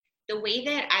the way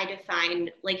that I define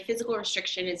like physical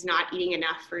restriction is not eating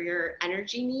enough for your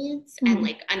energy needs and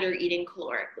like under eating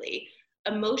calorically.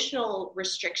 Emotional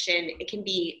restriction, it can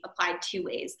be applied two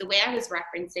ways. The way I was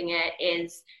referencing it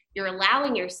is you're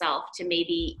allowing yourself to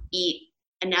maybe eat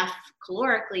enough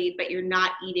calorically, but you're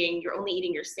only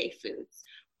eating your safe foods.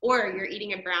 Or you're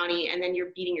eating a brownie and then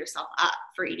you're beating yourself up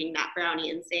for eating that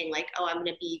brownie and saying like, oh, I'm going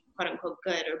to be quote unquote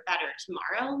good or better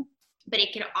tomorrow. But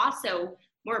it can also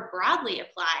more broadly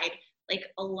applied, like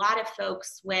a lot of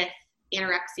folks with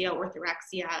anorexia,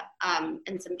 orthorexia,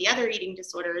 and some of the other eating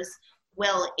disorders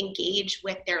will engage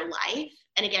with their life.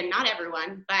 And again, not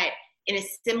everyone, but in a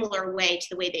similar way to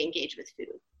the way they engage with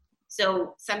food.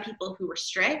 So some people who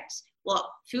restrict,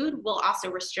 well, food will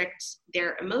also restrict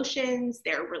their emotions,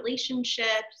 their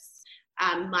relationships,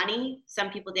 money. Some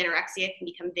people with anorexia can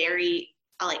become very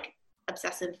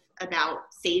obsessive about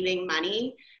saving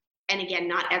money. And again,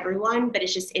 not everyone, but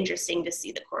it's just interesting to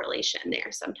see the correlation there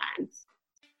sometimes.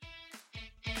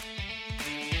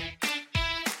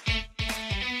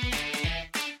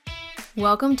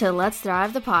 Welcome to Let's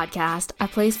Thrive the podcast, a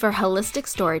place for holistic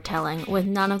storytelling with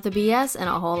none of the BS and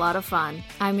a whole lot of fun.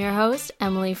 I'm your host,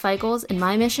 Emily Feichels, and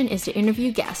my mission is to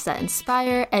interview guests that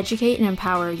inspire, educate, and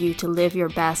empower you to live your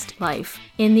best life.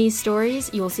 In these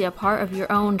stories, you will see a part of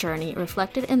your own journey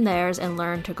reflected in theirs and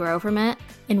learn to grow from it.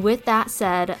 And with that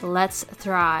said, let's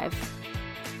thrive.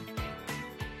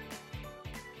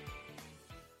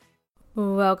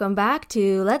 Welcome back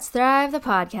to Let's Thrive the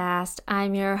podcast.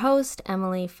 I'm your host,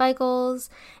 Emily Feichels,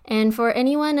 and for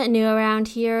anyone new around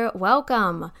here,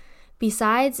 welcome.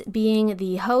 Besides being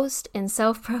the host and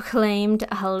self-proclaimed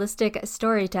holistic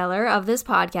storyteller of this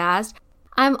podcast,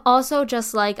 I'm also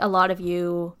just like a lot of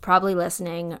you probably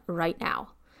listening right now.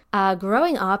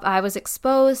 Growing up, I was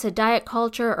exposed to diet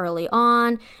culture early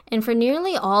on, and for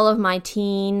nearly all of my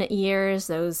teen years,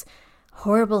 those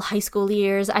horrible high school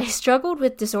years, I struggled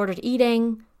with disordered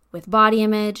eating, with body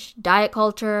image, diet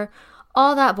culture,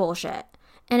 all that bullshit.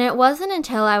 And it wasn't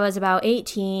until I was about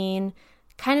 18,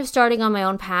 kind of starting on my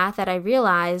own path, that I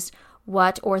realized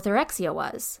what orthorexia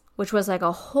was, which was like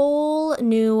a whole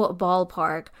new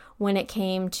ballpark when it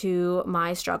came to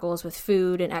my struggles with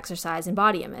food and exercise and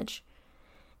body image.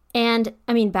 And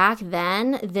I mean, back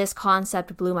then, this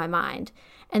concept blew my mind.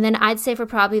 And then I'd say for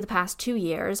probably the past 2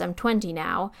 years, I'm 20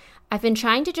 now, I've been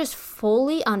trying to just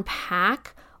fully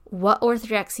unpack what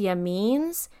orthorexia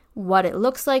means, what it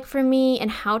looks like for me,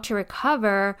 and how to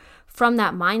recover from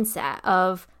that mindset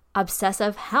of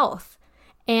obsessive health.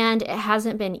 And it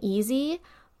hasn't been easy,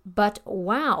 but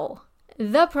wow,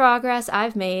 the progress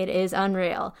I've made is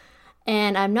unreal.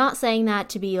 And I'm not saying that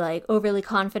to be like overly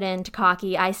confident,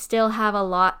 cocky. I still have a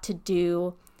lot to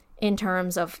do in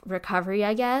terms of recovery,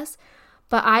 I guess.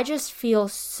 But I just feel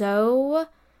so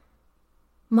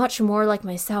much more like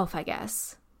myself, I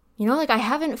guess. You know, like I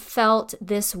haven't felt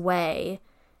this way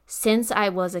since I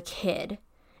was a kid.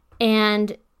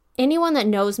 And anyone that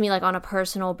knows me like on a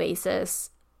personal basis,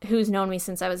 who's known me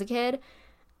since I was a kid,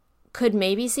 could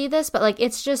maybe see this, but like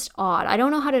it's just odd. I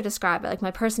don't know how to describe it. Like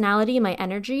my personality, my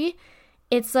energy,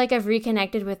 it's like I've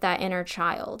reconnected with that inner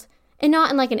child. And not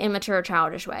in like an immature,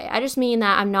 childish way. I just mean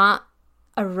that I'm not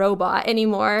a robot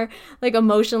anymore, like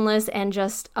emotionless and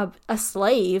just a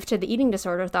slave to the eating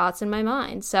disorder thoughts in my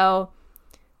mind. So,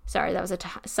 sorry, that was a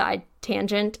side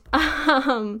tangent.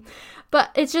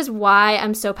 But it's just why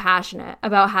I'm so passionate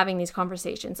about having these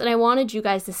conversations. And I wanted you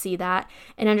guys to see that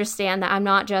and understand that I'm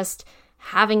not just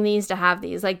having these to have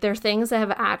these. Like they're things that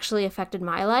have actually affected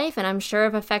my life, and I'm sure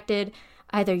have affected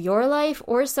either your life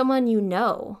or someone you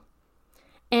know.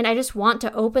 And I just want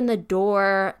to open the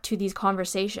door to these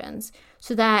conversations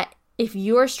so that if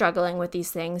you're struggling with these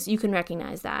things, you can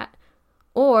recognize that.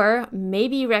 Or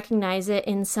maybe recognize it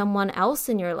in someone else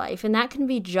in your life, and that can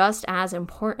be just as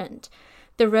important.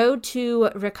 The road to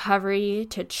recovery,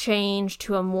 to change,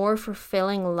 to a more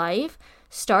fulfilling life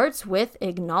starts with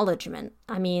acknowledgement.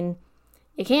 I mean,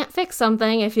 you can't fix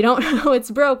something if you don't know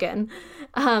it's broken.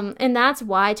 And that's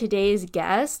why today's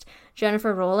guest,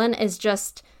 Jennifer Rowland, is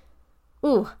just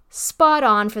spot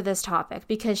on for this topic,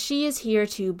 because she is here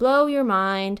to blow your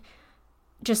mind,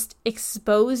 just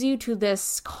expose you to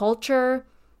this culture,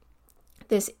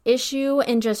 this issue,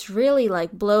 and just really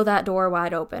like blow that door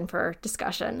wide open for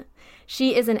discussion.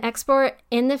 She is an expert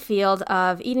in the field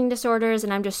of eating disorders,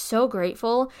 and I'm just so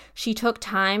grateful she took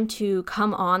time to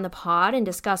come on the pod and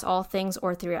discuss all things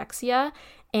orthorexia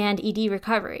and ED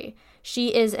recovery.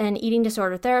 She is an eating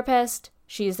disorder therapist.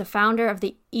 She is the founder of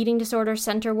the Eating Disorder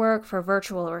Center Work for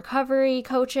Virtual Recovery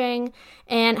Coaching,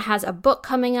 and has a book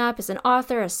coming up, is an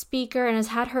author, a speaker, and has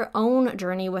had her own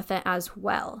journey with it as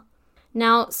well.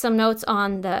 Now, some notes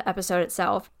on the episode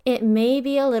itself. It may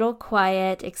be a little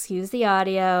quiet, excuse the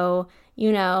audio,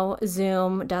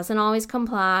 Zoom doesn't always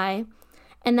comply.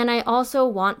 And then I also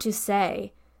want to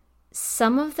say,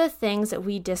 some of the things that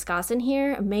we discuss in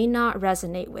here may not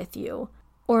resonate with you.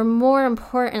 Or more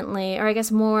importantly, or I guess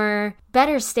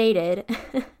better stated,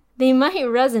 they might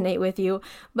resonate with you,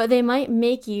 but they might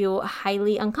make you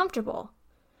highly uncomfortable.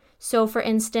 So for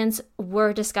instance,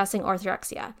 we're discussing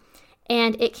orthorexia.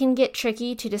 And it can get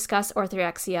tricky to discuss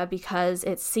orthorexia because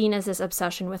it's seen as this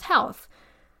obsession with health.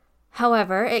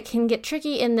 However, it can get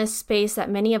tricky in this space that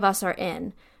many of us are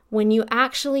in, when you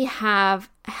actually have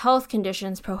health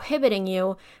conditions prohibiting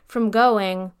you from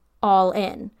going all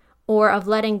in, or of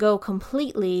letting go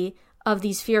completely of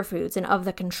these fear foods and of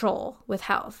the control with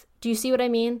health. Do you see what I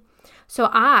mean? So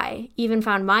I even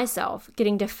found myself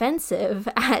getting defensive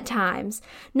at times.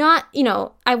 Not,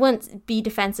 I wouldn't be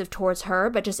defensive towards her,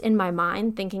 but just in my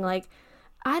mind thinking like,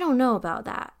 I don't know about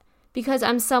that. Because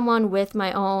I'm someone with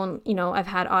my own, I've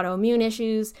had autoimmune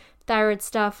issues, thyroid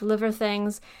stuff, liver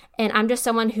things, and I'm just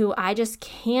someone who I just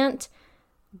can't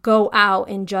go out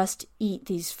and just eat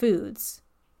these foods.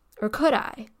 Or could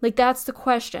I? Like, that's the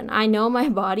question. I know my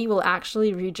body will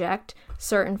actually reject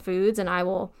certain foods and I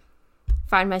will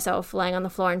find myself laying on the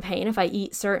floor in pain if I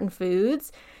eat certain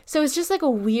foods. So it's just like a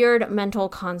weird mental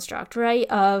construct, right?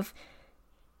 Of,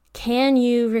 can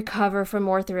you recover from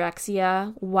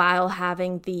orthorexia while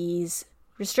having these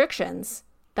restrictions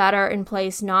that are in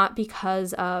place not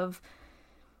because of...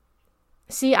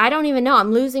 See, I don't even know.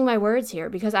 I'm losing my words here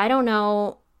because I don't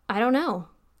know.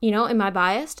 Am I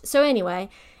biased? So anyway,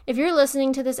 if you're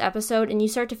listening to this episode and you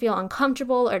start to feel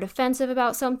uncomfortable or defensive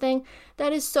about something,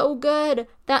 that is so good.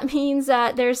 That means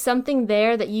that there's something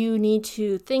there that you need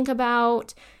to think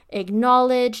about,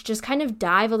 acknowledge, just kind of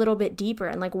dive a little bit deeper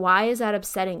and like, why is that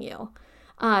upsetting you?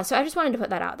 So I just wanted to put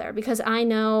that out there because I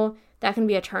know that can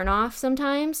be a turnoff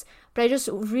sometimes, but I just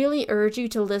really urge you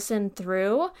to listen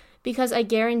through because I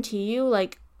guarantee you,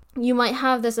 like, you might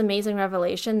have this amazing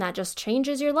revelation that just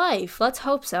changes your life. Let's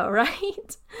hope so,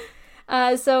 right?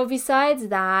 So besides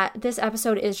that, this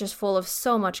episode is just full of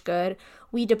so much good.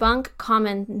 We debunk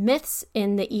common myths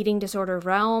in the eating disorder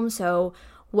realm. So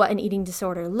what an eating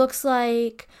disorder looks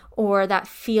like, or that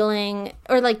feeling,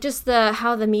 or like just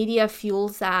how the media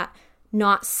fuels that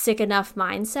not sick enough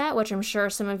mindset, which I'm sure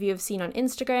some of you have seen on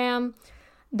Instagram.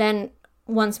 Then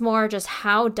once more, just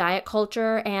how diet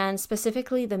culture and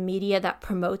specifically the media that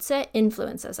promotes it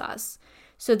influences us.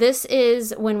 So this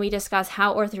is when we discuss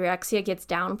how orthorexia gets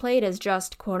downplayed as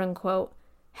just quote unquote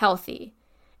healthy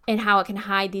and how it can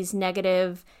hide these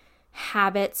negative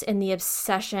habits and the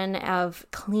obsession of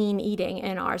clean eating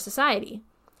in our society.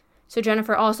 So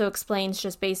Jennifer also explains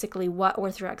just basically what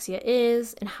orthorexia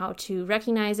is and how to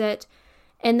recognize it.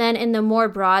 And then in the more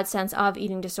broad sense of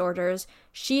eating disorders,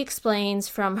 she explains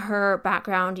from her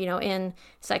background, in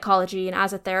psychology and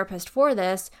as a therapist for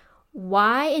this,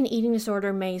 why an eating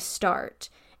disorder may start.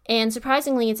 And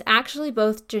surprisingly, it's actually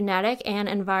both genetic and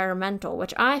environmental,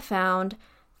 which I found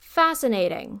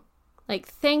fascinating. Like,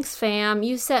 thanks, fam.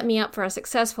 You set me up for a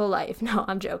successful life. No,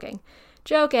 I'm joking.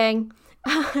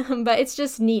 But it's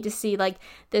just neat to see like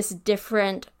this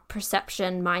different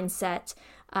perception mindset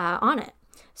on it.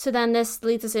 So then this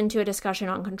leads us into a discussion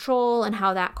on control and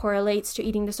how that correlates to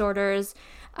eating disorders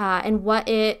and what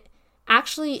it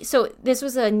actually... So this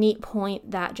was a neat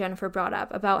point that Jennifer brought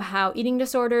up about how eating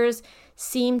disorders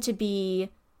seem to be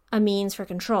a means for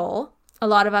control. A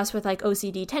lot of us with like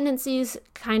OCD tendencies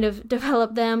kind of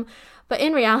develop them. But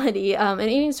in reality, an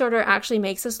eating disorder actually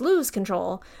makes us lose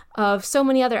control of so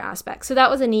many other aspects. So that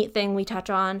was a neat thing we touch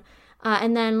on.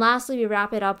 And then lastly, we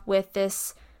wrap it up with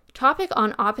this topic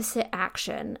on opposite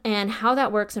action and how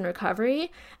that works in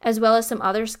recovery, as well as some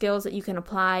other skills that you can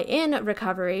apply in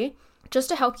recovery just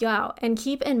to help you out. And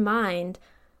keep in mind,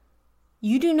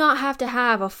 you do not have to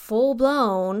have a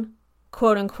full-blown,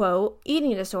 quote-unquote,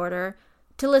 eating disorder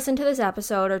to listen to this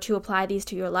episode or to apply these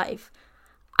to your life.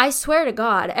 I swear to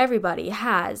God, everybody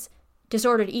has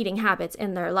disordered eating habits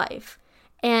in their life.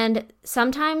 And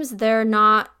sometimes they're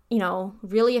not,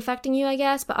 really affecting you, I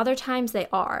guess, but other times they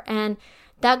are. And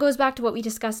that goes back to what we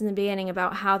discussed in the beginning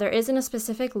about how there isn't a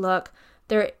specific look.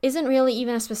 There isn't really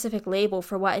even a specific label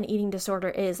for what an eating disorder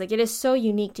is. Like, it is so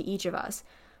unique to each of us.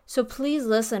 So please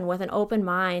listen with an open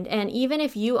mind. And even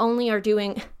if you only are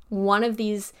doing one of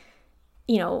these,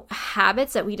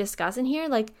 habits that we discuss in here,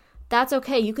 like, that's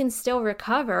okay. You can still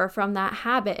recover from that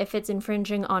habit if it's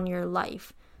infringing on your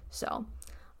life. So,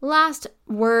 last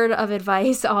word of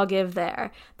advice I'll give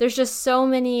there. There's just so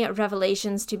many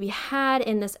revelations to be had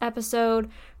in this episode,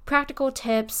 practical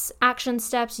tips, action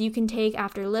steps you can take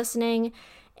after listening.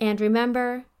 And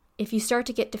remember, if you start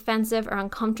to get defensive or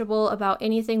uncomfortable about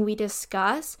anything we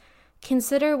discuss,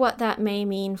 consider what that may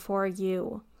mean for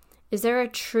you. Is there a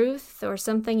truth or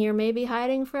something you're maybe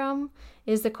hiding from?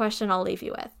 Is the question I'll leave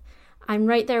you with. I'm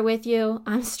right there with you.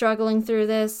 I'm struggling through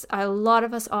this. A lot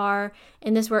of us are,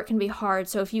 and this work can be hard.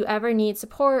 So if you ever need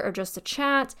support or just a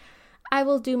chat, I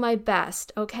will do my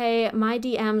best, okay? My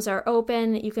DMs are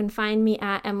open. You can find me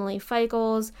at Emily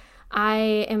Feichels.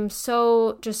 I am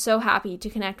so happy to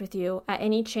connect with you at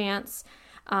any chance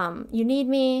you need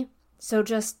me. So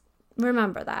just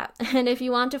remember that. And if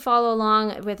you want to follow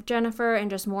along with Jennifer and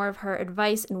just more of her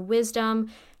advice and wisdom,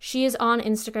 she is on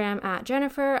Instagram at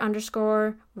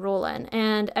Jennifer_Rollin,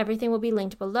 and everything will be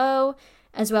linked below,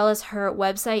 as well as her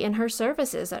website and her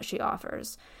services that she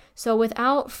offers. So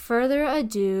without further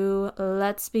ado,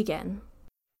 let's begin.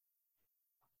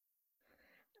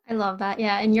 I love that.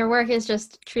 Yeah. And your work is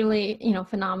just truly,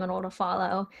 phenomenal to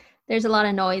follow. There's a lot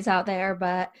of noise out there,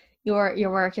 but your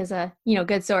work is a,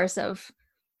 good source of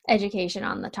education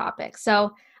on the topic.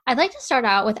 So I'd like to start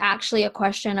out with actually a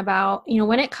question about,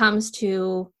 when it comes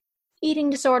to eating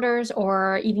disorders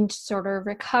or eating disorder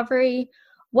recovery,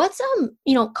 what's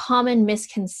common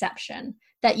misconception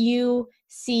that you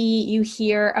see, you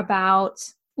hear about,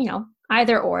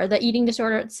 either or the eating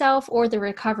disorder itself or the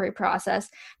recovery process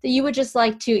that you would just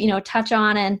like to, touch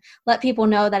on and let people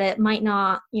know that it might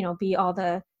not, be all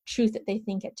the truth that they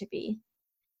think it to be?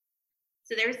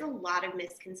 So there's a lot of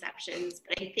misconceptions,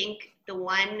 but I think the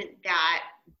one that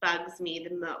bugs me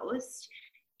the most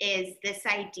is this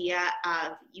idea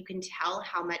of you can tell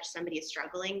how much somebody is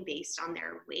struggling based on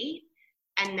their weight,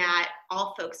 and that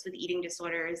all folks with eating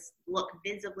disorders look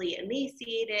visibly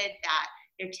emaciated, that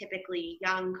they're typically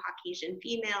young Caucasian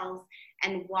females.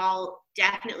 And while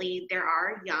definitely there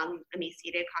are young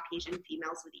emaciated Caucasian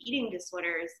females with eating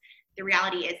disorders, the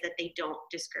reality is that they don't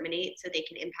discriminate, so they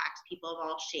can impact people of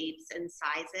all shapes and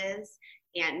sizes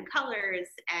and colors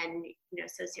and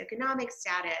socioeconomic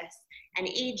status and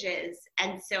ages.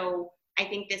 And so I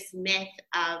think this myth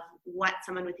of what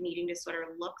someone with an eating disorder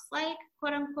looks like,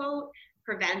 quote unquote,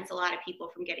 prevents a lot of people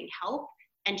from getting help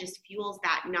and just fuels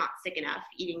that not sick enough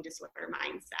eating disorder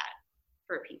mindset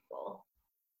for people.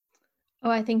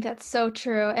 Oh, I think that's so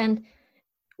true. And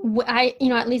I,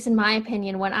 at least in my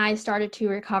opinion, when I started to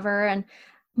recover and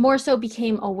more so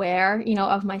became aware,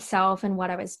 of myself and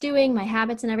what I was doing, my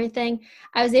habits and everything,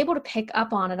 I was able to pick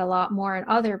up on it a lot more in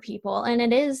other people. And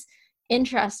it is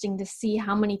interesting to see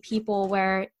how many people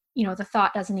where, the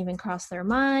thought doesn't even cross their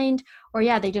mind, or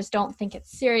they just don't think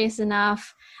it's serious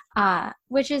enough,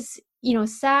 which is,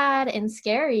 sad and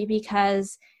scary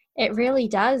because it really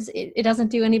does, it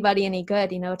doesn't do anybody any good,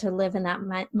 to live in that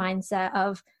mindset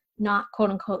of not quote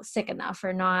unquote sick enough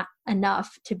or not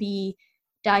enough to be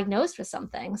diagnosed with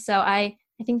something. So I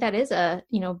think that is a,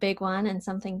 big one and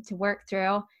something to work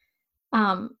through.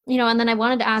 And then I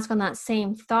wanted to ask on that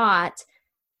same thought,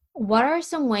 what are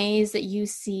some ways that you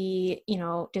see,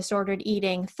 disordered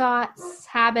eating thoughts,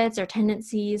 habits, or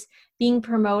tendencies being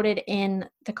promoted in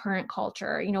the current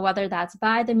culture, whether that's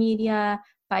by the media,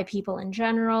 by people in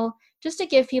general, just to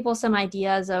give people some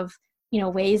ideas of,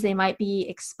 ways they might be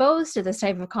exposed to this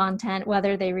type of content,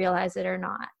 whether they realize it or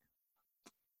not?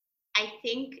 I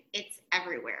think it's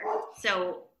everywhere.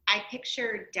 So I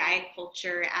picture diet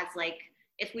culture as like,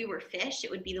 if we were fish, it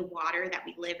would be the water that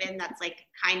we live in that's like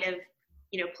kind of,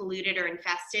 polluted or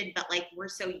infested, but like we're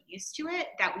so used to it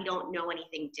that we don't know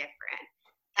anything different.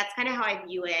 That's kind of how I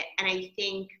view it. And I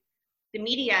think the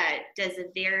media does a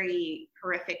very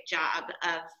horrific job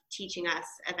of teaching us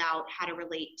about how to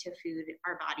relate to food,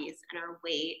 our bodies, and our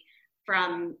weight,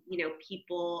 from,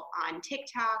 people on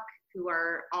TikTok who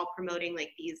are all promoting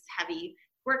like these heavy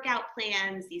workout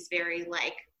plans, these very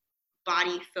like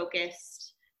body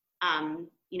focused,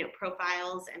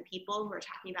 profiles, and people who are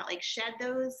talking about like shed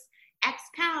those X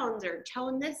pounds or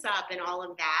tone this up and all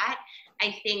of that.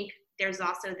 I think there's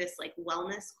also this like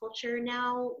wellness culture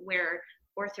now where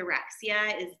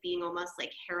orthorexia is being almost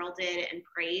like heralded and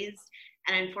praised.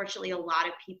 And unfortunately, a lot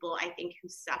of people, I think, who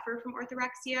suffer from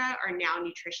orthorexia are now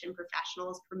nutrition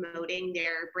professionals promoting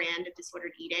their brand of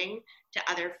disordered eating to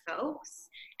other folks.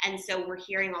 And so we're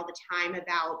hearing all the time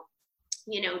about,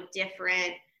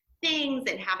 different things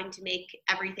and having to make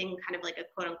everything kind of like a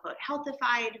quote unquote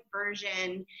healthified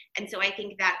version. And so I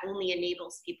think that only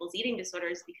enables people's eating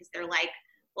disorders because they're like,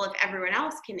 well, if everyone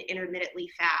else can intermittently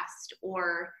fast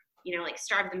or, like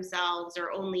starve themselves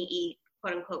or only eat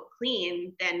quote unquote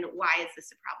clean, then why is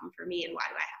this a problem for me and why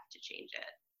do I have to change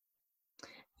it?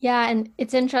 Yeah. And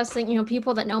it's interesting,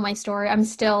 people that know my story, I'm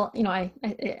still,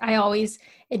 I always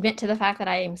admit to the fact that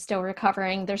I am still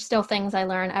recovering. There's still things I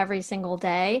learn every single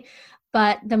day.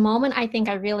 But the moment I think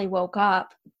I really woke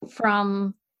up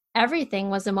from everything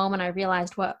was the moment I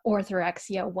realized what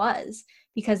orthorexia was,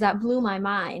 because that blew my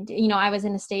mind. I was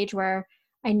in a stage where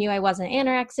I knew I wasn't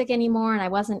anorexic anymore and I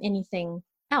wasn't anything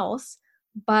else,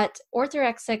 but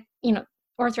orthorexia,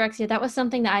 that was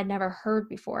something that I'd never heard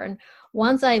before. And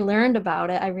once I learned about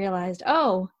it, I realized,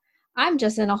 oh, I'm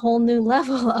just in a whole new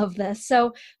level of this.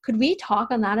 So could we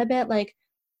talk on that a bit? Like,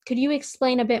 could you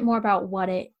explain a bit more about what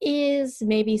it is,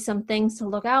 maybe some things to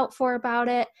look out for about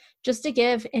it, just to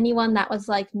give anyone that was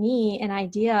like me an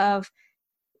idea of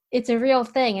it's a real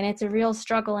thing and it's a real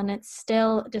struggle and it's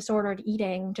still disordered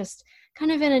eating, just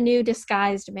kind of in a new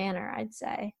disguised manner, I'd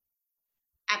say.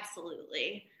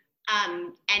 Absolutely.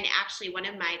 And actually, one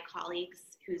of my colleagues,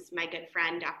 who's my good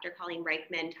friend, Dr. Colleen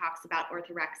Reichman, talks about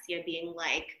orthorexia being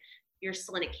like you're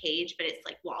still in a cage, but it's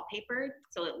like wallpapered,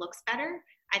 so it looks better.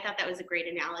 I thought that was a great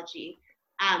analogy.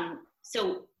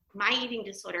 So my eating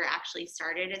disorder actually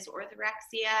started as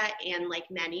orthorexia, and like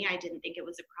many, I didn't think it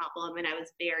was a problem, and I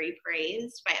was very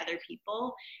praised by other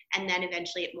people. And then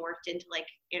eventually it morphed into like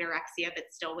anorexia, but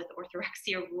still with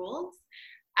orthorexia rules.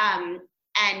 And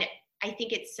I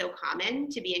think it's so common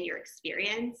to be in your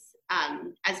experience,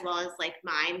 as well as like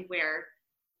mine, where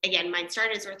again, mine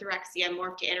started as orthorexia,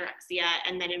 morphed to anorexia,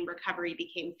 and then in recovery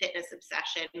became fitness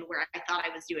obsession, where I thought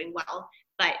I was doing well.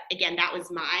 But again, that was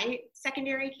my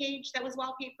secondary cage that was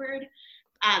wallpapered.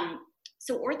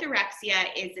 So orthorexia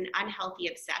is an unhealthy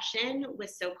obsession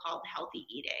with so-called healthy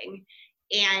eating.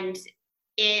 And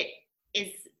it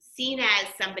is seen as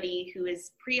somebody who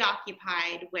is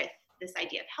preoccupied with this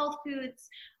idea of health foods.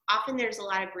 Often there's a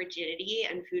lot of rigidity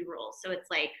and food rules. So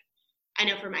it's like, I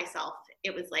know for myself,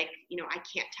 it was like, I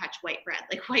can't touch white bread.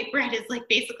 Like white bread is like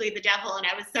basically the devil. And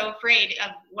I was so afraid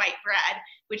of white bread,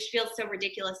 which feels so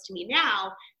ridiculous to me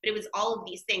now. But it was all of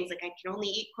these things. Like I can only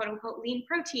eat quote unquote lean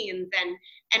proteins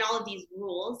and all of these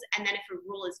rules. And then if a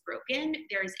rule is broken,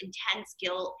 there's intense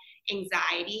guilt,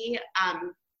 anxiety.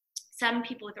 Some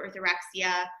people with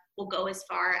orthorexia will go as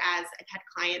far as I've had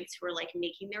clients who are like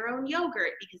making their own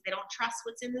yogurt because they don't trust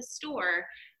what's in the store.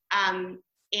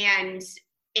 And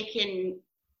it can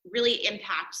really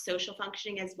impact social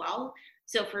functioning as well.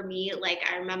 So for me, like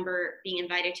I remember being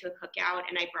invited to a cookout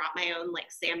and I brought my own like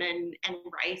salmon and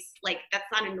rice. Like that's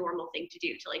not a normal thing to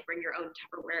do, to like bring your own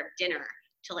Tupperware dinner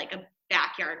to like a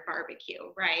backyard barbecue,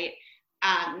 right?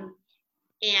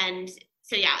 And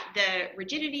so yeah, the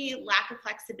rigidity, lack of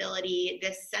flexibility,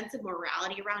 this sense of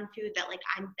morality around food that like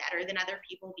I'm better than other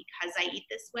people because I eat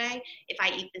this way. If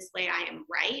I eat this way, I am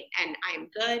right and I am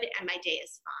good and my day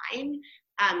is fine.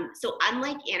 So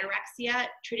unlike anorexia,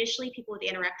 traditionally people with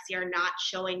anorexia are not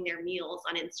showing their meals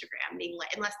on Instagram, being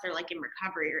like, unless they're like in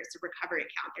recovery or it's a recovery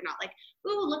account, they're not like,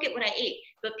 ooh, look at what I ate.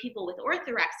 But people with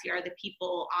orthorexia are the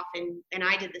people often, and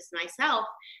I did this myself,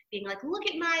 being like, look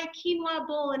at my quinoa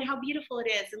bowl and how beautiful it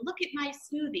is, and look at my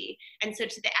smoothie. And so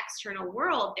to the external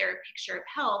world, they're a picture of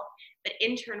health, but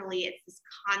internally it's this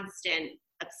constant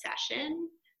obsession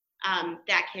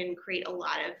that can create a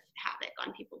lot of havoc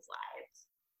on people's lives.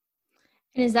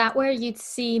 And is that where you'd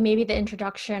see maybe the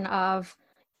introduction of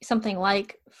something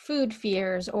like food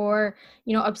fears or,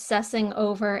 obsessing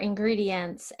over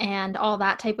ingredients and all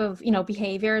that type of,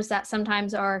 behaviors that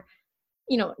sometimes are,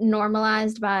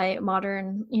 normalized by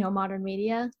modern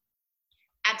media?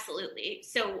 Absolutely.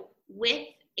 So with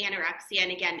anorexia,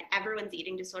 and again, everyone's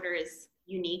eating disorder is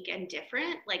unique and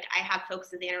different. Like I have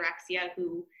folks with anorexia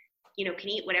who can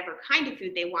eat whatever kind of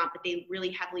food they want, but they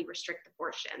really heavily restrict the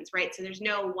portions, right? So there's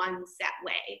no one set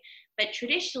way. But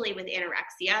traditionally with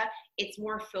anorexia, it's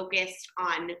more focused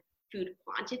on food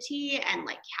quantity and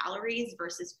like calories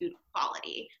versus food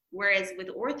quality. Whereas with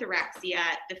orthorexia,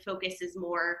 the focus is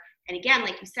more, and again,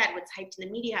 like you said, what's hyped in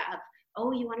the media of,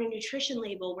 oh, you want a nutrition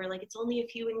label where like it's only a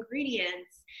few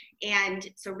ingredients. And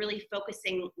so really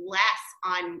focusing less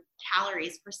on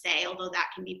calories per se, although that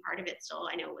can be part of it still.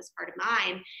 I know it was part of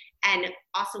mine. And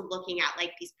also looking at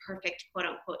like these perfect quote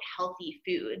unquote healthy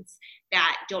foods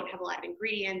that don't have a lot of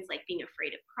ingredients, like being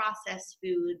afraid of processed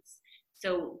foods.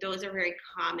 So those are very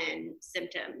common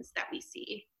symptoms that we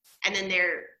see. And then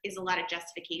there is a lot of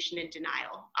justification and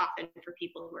denial often for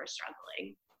people who are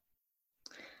struggling.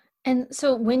 And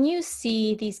so when you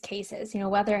see these cases,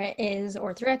 whether it is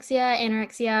orthorexia,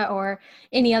 anorexia, or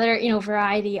any other,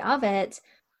 variety of it,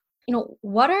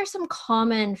 what are some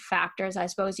common factors, I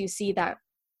suppose, you see that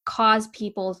cause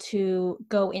people to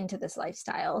go into this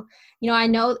lifestyle? I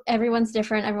know everyone's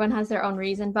different, everyone has their own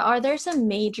reason, but are there some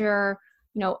major,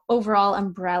 overall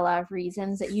umbrella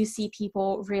reasons that you see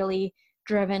people really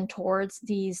driven towards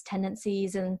these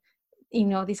tendencies and,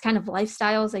 these kind of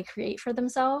lifestyles they create for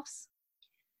themselves?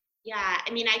 Yeah, I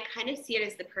mean, I kind of see it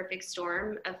as the perfect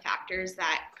storm of factors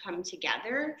that come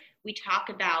together. We talk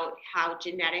about how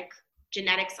genetics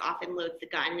often loads the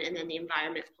gun and then the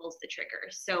environment pulls the trigger.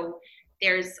 So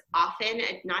there's often,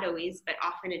 not always, but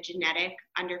often a genetic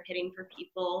underpinning for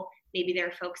people. Maybe there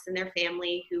are folks in their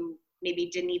family who maybe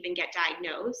didn't even get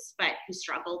diagnosed, but who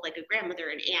struggled, like a grandmother,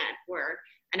 an aunt, or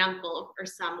an uncle or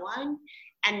someone.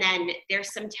 And then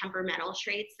there's some temperamental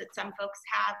traits that some folks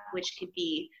have, which could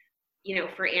be,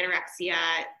 for anorexia,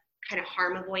 kind of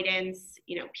harm avoidance,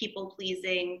 people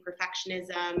pleasing,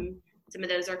 perfectionism. Some of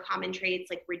those are common traits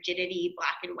like rigidity,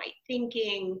 black and white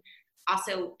thinking.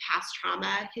 Also, past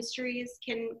trauma histories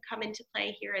can come into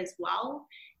play here as well.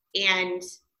 And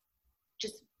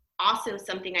just also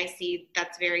something I see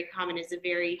that's very common is a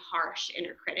very harsh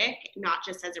inner critic, not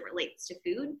just as it relates to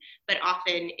food, but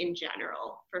often in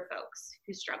general for folks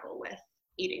who struggle with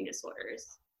eating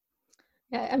disorders.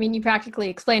 Yeah, I mean, you practically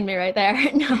explained me right there.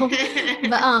 No,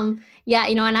 but yeah,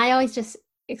 and I always just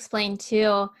explain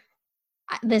too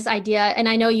this idea, and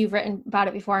I know you've written about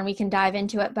it before, and we can dive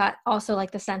into it, but also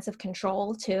like the sense of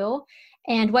control too.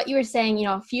 And what you were saying,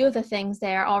 a few of the things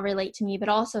there all relate to me, but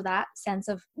also that sense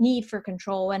of need for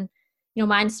control. And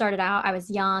mine started out, I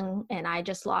was young and I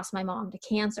just lost my mom to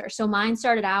cancer. So mine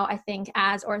started out, I think,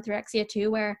 as orthorexia too,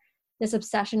 where this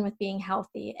obsession with being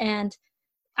healthy. And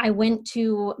I went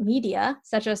to media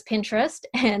such as Pinterest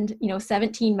and,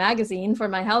 17 magazine for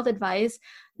my health advice.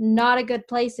 Not a good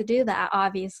place to do that,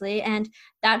 obviously. And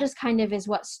that just kind of is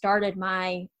what started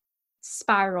my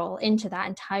spiral into that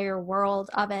entire world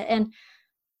of it. And,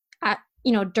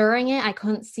 during it, I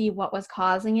couldn't see what was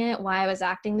causing it, why I was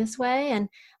acting this way. And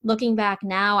looking back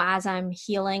now as I'm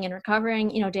healing and recovering,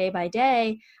 day by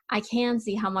day, I can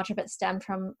see how much of it stemmed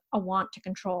from a want to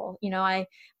control. I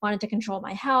wanted to control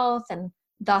my health and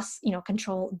thus,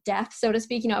 control death, so to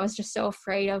speak. I was just so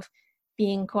afraid of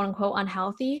being quote unquote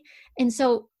unhealthy. And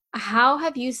so how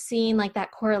have you seen like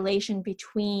that correlation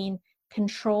between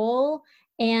control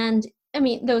and, I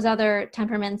mean, those other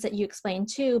temperaments that you explained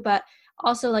too, but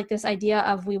also like this idea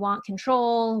of we want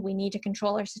control, we need to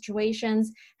control our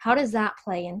situations. How does that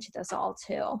play into this all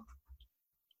too?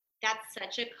 That's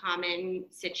such a common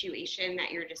situation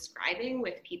that you're describing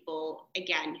with people,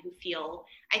 again, who feel,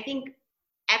 I think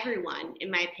everyone,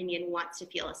 in my opinion, wants to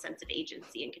feel a sense of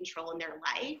agency and control in their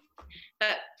life.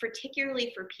 But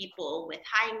particularly for people with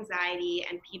high anxiety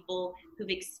and people who've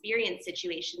experienced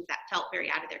situations that felt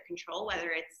very out of their control, whether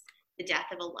it's the death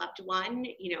of a loved one,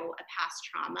 a past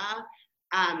trauma.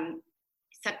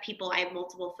 Some people, I have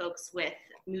multiple folks with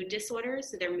mood disorders,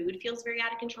 so their mood feels very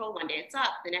out of control. One day it's up,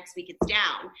 the next week it's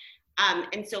down.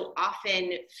 And so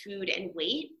often food and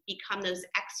weight become those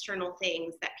external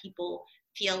things that people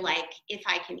feel like if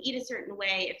I can eat a certain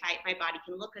way, if my body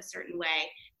can look a certain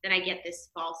way, then I get this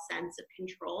false sense of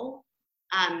control.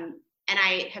 And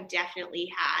I have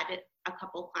definitely had a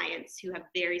couple clients who have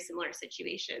very similar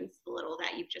situations, the little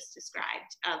that you've just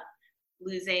described, of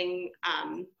losing.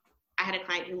 I had a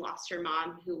client who lost her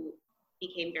mom who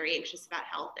became very anxious about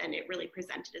health, and it really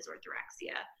presented as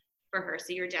orthorexia for her.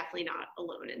 So you're definitely not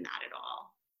alone in that at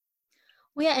all.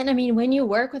 Well, yeah, and I mean, when you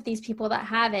work with these people that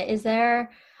have it, is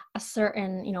there a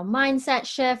certain, mindset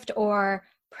shift or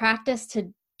practice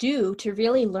to do to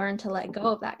really learn to let go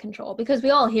of that control? Because we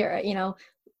all hear it,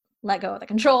 let go of the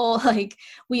control. Like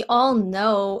we all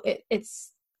know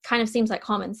it's kind of seems like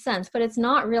common sense, but it's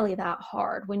not really that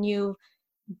hard when you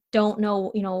don't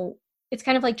know, it's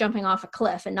kind of like jumping off a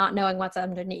cliff and not knowing what's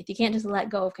underneath. You can't just let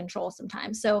go of control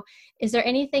sometimes. So is there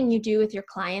anything you do with your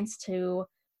clients to,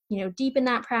 deepen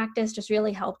that practice, just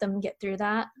really help them get through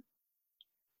that?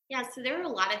 Yeah, so there are a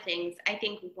lot of things. I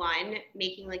think one,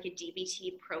 making like a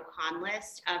DBT pro-con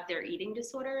list of their eating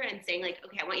disorder and saying like,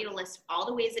 okay, I want you to list all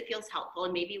the ways it feels helpful.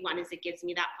 And maybe one is it gives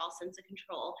me that false sense of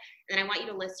control. And then I want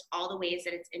you to list all the ways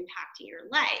that it's impacting your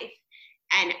life.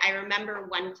 And I remember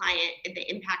one client in the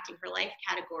impacting her life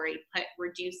category put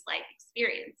reduced life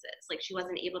experiences, like she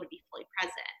wasn't able to be fully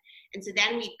present. And so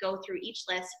then we go through each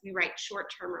list, we write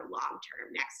short-term or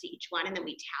long-term next to each one, and then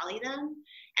we tally them.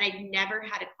 And I've never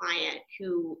had a client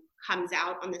who comes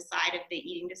out on the side of the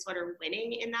eating disorder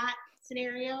winning in that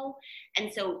scenario.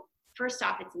 And so first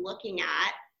off, it's looking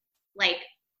at, like,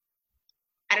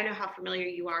 I don't know how familiar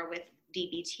you are with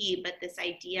DBT, but this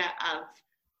idea of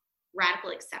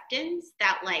radical acceptance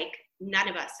that like none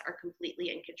of us are completely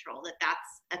in control,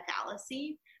 that's a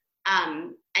fallacy.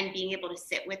 And being able to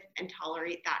sit with and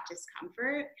tolerate that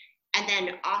discomfort. And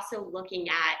then also looking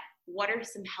at what are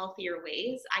some healthier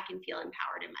ways I can feel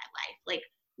empowered in my life? Like,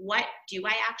 what do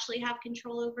I actually have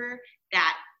control over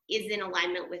that is in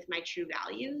alignment with my true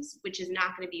values, which is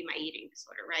not going to be my eating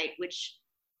disorder, right? Which,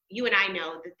 you and I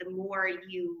know that the more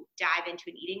you dive into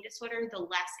an eating disorder, the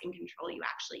less in control you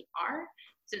actually are.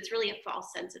 So it's really a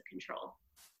false sense of control.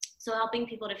 So helping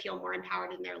people to feel more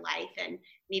empowered in their life, and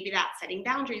maybe that's setting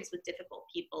boundaries with difficult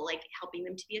people, like helping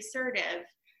them to be assertive.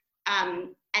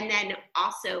 And then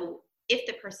also, if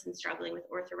the person's struggling with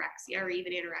orthorexia or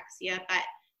even anorexia, but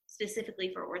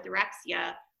specifically for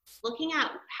orthorexia, looking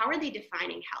at how are they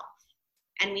defining health?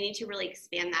 And we need to really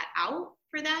expand that out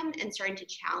for them and starting to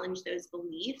challenge those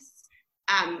beliefs.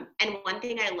 And one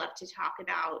thing I love to talk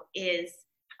about is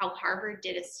how Harvard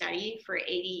did a study for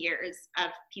 80 years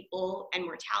of people and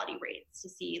mortality rates to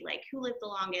see like who lived the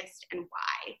longest and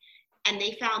why. And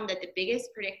they found that the biggest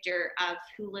predictor of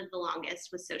who lived the longest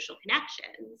was social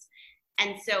connections.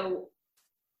 And so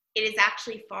it is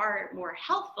actually far more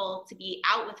helpful to be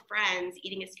out with friends,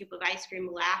 eating a scoop of ice cream,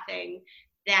 laughing,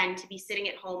 than to be sitting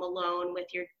at home alone with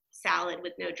your salad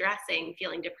with no dressing,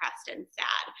 feeling depressed and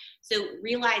sad. So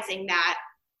realizing that,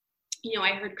 you know,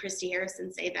 I heard Christy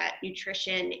Harrison say that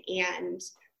nutrition and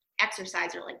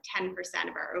exercise are like 10%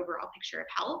 of our overall picture of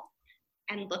health,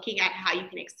 and looking at how you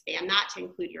can expand that to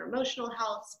include your emotional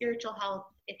health, spiritual health,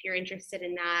 if you're interested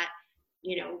in that,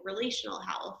 you know, relational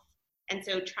health. And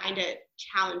so trying to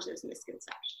challenge those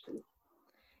misconceptions.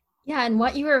 Yeah, and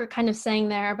what you were kind of saying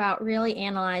there about really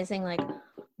analyzing like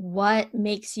what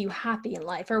makes you happy in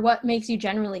life or what makes you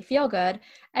generally feel good.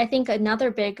 I think another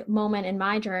big moment in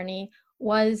my journey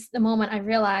was the moment I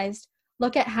realized,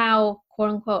 look at how quote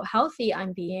unquote healthy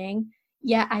I'm being,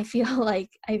 yet I feel like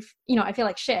I feel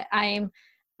like shit. I'm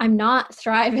not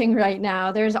thriving right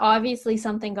now. There's obviously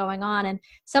something going on, and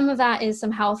some of that is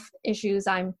some health issues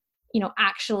I'm,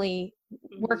 actually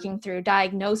working through,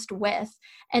 diagnosed with.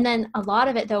 And then a lot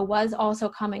of it though was also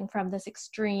coming from this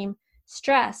extreme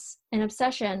stress and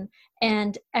obsession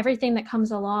and everything that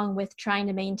comes along with trying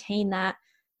to maintain that,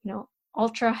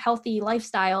 ultra healthy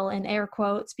lifestyle in air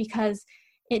quotes, because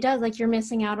it does, like, you're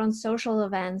missing out on social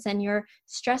events and you're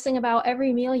stressing about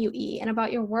every meal you eat and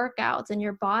about your workouts and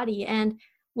your body. And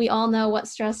we all know what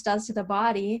stress does to the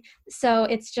body. So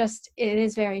it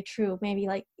is very true. Maybe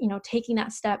taking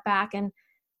that step back and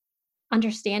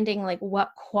understanding like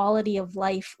what quality of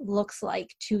life looks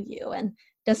like to you. And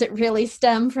does it really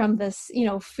stem from this,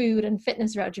 food and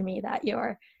fitness regime that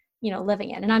you're, living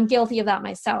in? And I'm guilty of that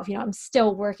myself. I'm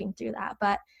still working through that.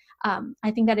 But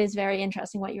I think that is very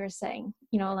interesting what you were saying,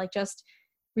 just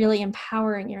really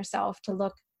empowering yourself to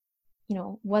look,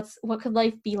 what could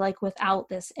life be like without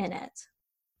this in it?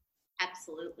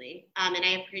 Absolutely. And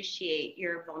I appreciate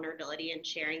your vulnerability in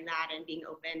sharing that and being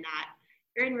open that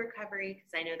you're in recovery,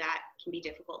 because I know that can be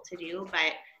difficult to do.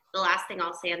 But the last thing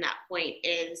I'll say on that point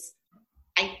is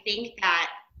I think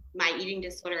that my eating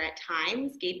disorder at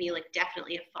times gave me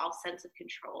definitely a false sense of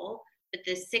control. But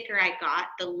the sicker I got,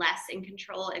 the less in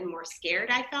control and more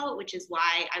scared I felt, which is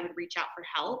why I would reach out for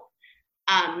help.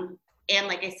 And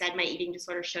like I said, my eating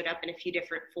disorder showed up in a few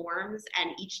different forms,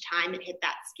 and each time it hit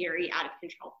that scary out of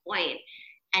control point.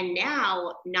 And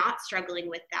now, not struggling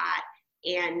with that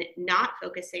and not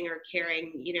focusing or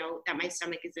caring, that my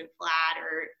stomach isn't flat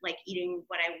or eating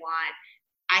what I want,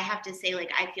 I have to say,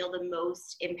 I feel the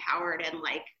most empowered and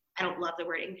I don't love the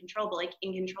word in control, but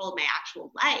in control of my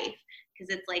actual life,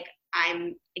 because it's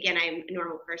I'm a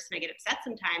normal person. I get upset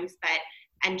sometimes, but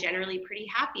I'm generally pretty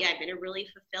happy. I'm in a really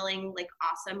fulfilling,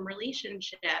 awesome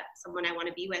relationship, someone I want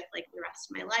to be with, the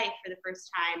rest of my life for the first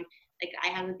time. I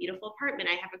have a beautiful apartment.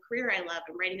 I have a career I love.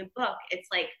 I'm writing a book. It's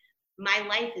my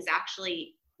life is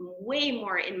actually way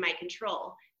more in my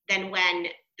control than when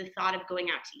the thought of going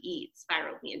out to eat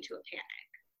spiraled me into a panic.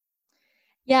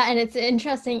 Yeah. And it's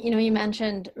interesting, you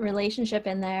mentioned relationship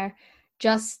in there.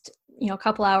 Just, a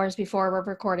couple hours before we're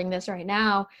recording this right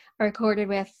now, I recorded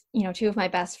with, two of my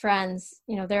best friends.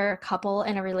 They're a couple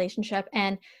in a relationship,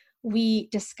 and we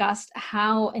discussed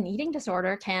how an eating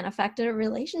disorder can affect a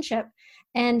relationship.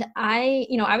 And I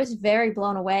was very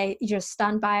blown away, just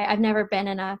stunned by it. I've never been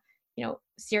in a,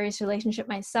 serious relationship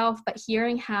myself, but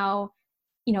hearing how,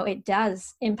 it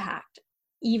does impact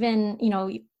even,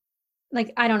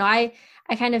 I don't know, I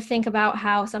kind of think about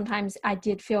how sometimes I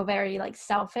did feel very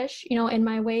selfish, in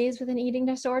my ways with an eating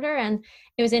disorder. And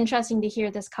it was interesting to hear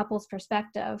this couple's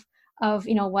perspective of,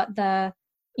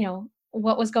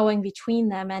 what was going between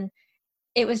them. And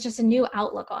it was just a new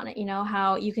outlook on it,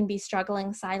 how you can be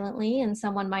struggling silently and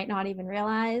someone might not even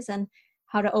realize, and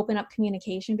how to open up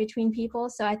communication between people.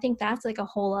 So I think that's a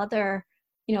whole other,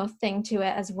 thing to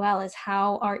it, as well as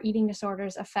how our eating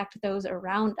disorders affect those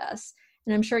around us.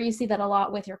 And I'm sure you see that a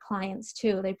lot with your clients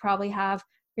too. They probably have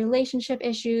relationship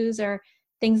issues or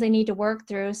things they need to work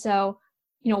through. So,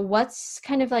 what's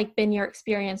kind of been your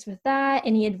experience with that?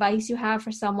 Any advice you have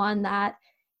for someone that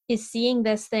is seeing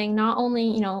this thing not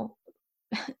only,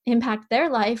 impact their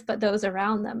life, but those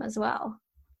around them as well.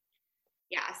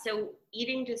 Yeah, so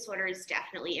eating disorders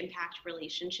definitely impact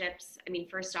relationships. I mean,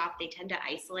 first off, they tend to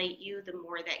isolate you. The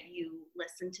more that you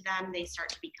listen to them, they start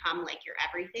to become like your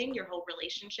everything, your whole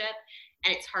relationship.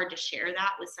 And it's hard to share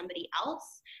that with somebody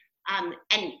else. And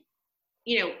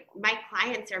my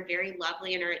clients are very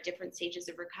lovely and are at different stages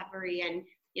of recovery. And,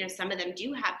 some of them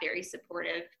do have very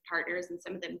supportive partners and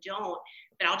some of them don't.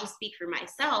 But I'll just speak for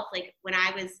myself. Like when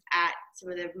I was at some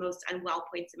of the most unwell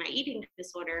points in my eating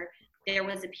disorder, there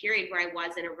was a period where I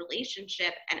was in a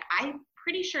relationship and I'm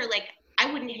pretty sure like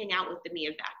I wouldn't hang out with the me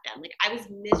of back then. Like I was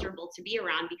miserable to be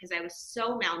around because I was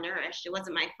so malnourished. It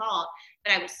wasn't my fault,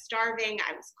 but I was starving.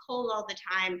 I was cold all the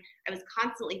time. I was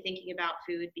constantly thinking about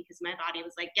food because my body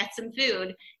was like, get some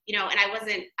food, and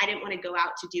I didn't want to go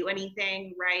out to do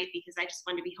anything, right? Because I just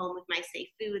wanted to be home with my safe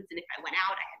foods. And if I went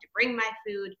out, I had to bring my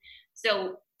food.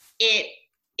 So it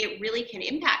really can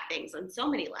impact things on so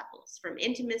many levels, from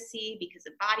intimacy because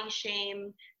of body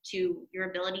shame to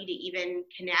your ability to even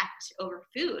connect over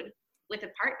food with a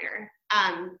partner.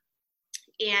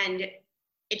 And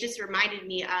it just reminded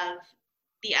me of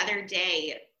the other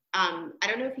day. I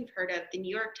don't know if you've heard of the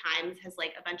New York Times has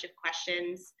like a bunch of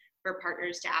questions for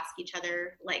partners to ask each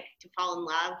other, like to fall in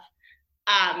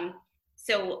love.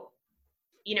 So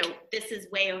this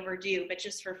is way overdue, but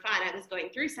just for fun, I was going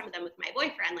through some of them with my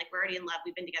boyfriend. Like we're already in love.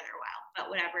 We've been together a while, but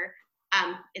whatever.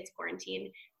 It's quarantine.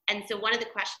 And so one of the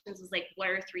questions was like, what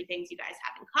are 3 things you guys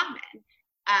have in common?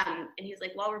 And he was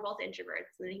like, well, we're both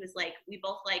introverts. And then he was like, we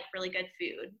both like really good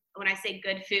food. When I say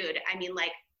good food, I mean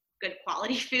like good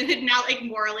quality food, not like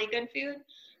morally good food.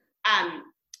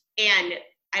 And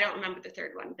I don't remember the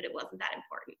third one, but it wasn't that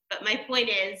important. But my point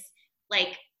is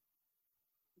like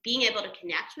being able to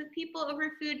connect with people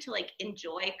over food, to like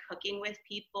enjoy cooking with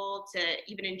people, to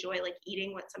even enjoy like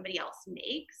eating what somebody else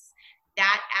makes,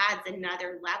 that adds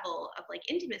another level of like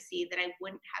intimacy that I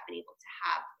wouldn't have been able to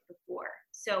have before.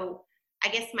 So I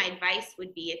guess my advice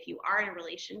would be, if you are in a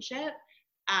relationship,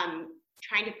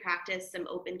 trying to practice some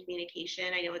open communication.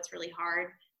 I know it's really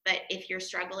hard, but if you're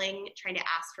struggling, trying to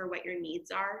ask for what your needs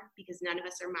are, because none of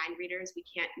us are mind readers. We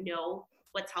can't know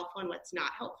what's helpful and what's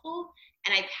not helpful.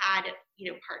 And I've had,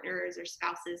 partners or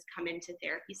spouses come into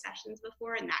therapy sessions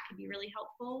before, and that could be really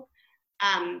helpful.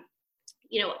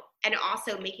 And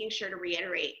also making sure to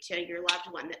reiterate to your loved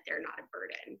one that they're not a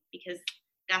burden, because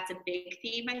that's a big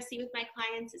theme I see with my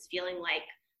clients, is feeling like,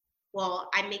 well,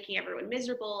 I'm making everyone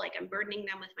miserable, like I'm burdening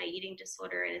them with my eating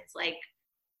disorder. And it's like,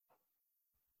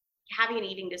 having an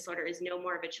eating disorder is no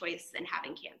more of a choice than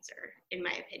having cancer, in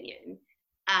my opinion.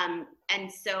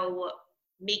 And so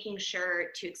making sure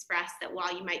to express that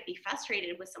while you might be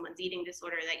frustrated with someone's eating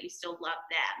disorder, that you still love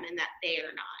them and that they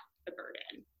are not a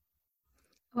burden.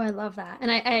 Oh, I love that.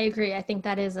 And I agree. I think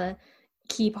that is a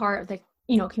key part of the,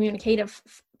 communicative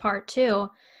part too.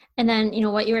 And then,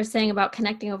 what you were saying about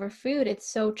connecting over food, it's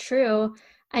so true.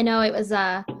 I know it was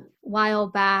a while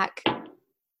back,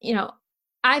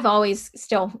 I've always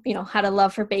still, had a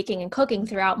love for baking and cooking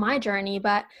throughout my journey.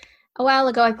 But a while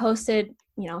ago, I posted,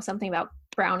 something about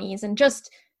brownies and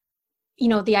just,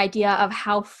 the idea of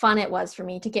how fun it was for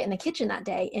me to get in the kitchen that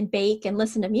day and bake and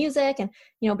listen to music and,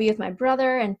 be with my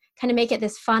brother and kind of make it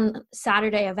this fun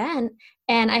Saturday event.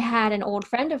 And I had an old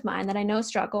friend of mine that I know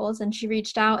struggles, and she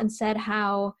reached out and said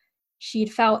how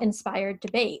she'd felt inspired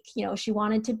to bake. She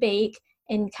wanted to bake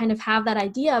and kind of have that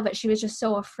idea, but she was just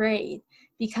so afraid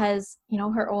because,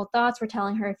 her old thoughts were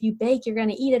telling her, if you bake, you're going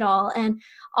to eat it all and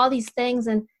all these things.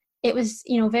 And it was,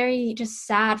 very just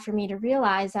sad for me to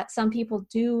realize that some people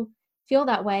do feel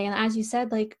that way. And as you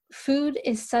said, like food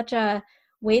is such a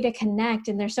way to connect,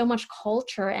 and there's so much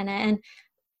culture in it. And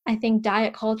I think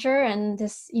diet culture and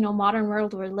this, modern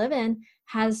world we're living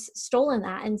has stolen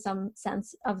that in some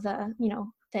sense of the,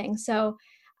 thing. So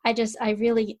I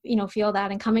really, feel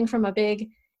that. And coming from a big,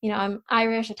 I'm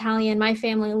Irish, Italian, my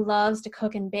family loves to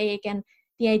cook and bake. And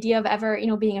the idea of ever,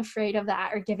 being afraid of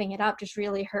that or giving it up just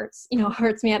really hurts,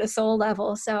 hurts me at a soul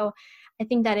level. So I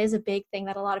think that is a big thing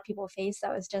that a lot of people face,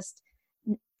 though, is just,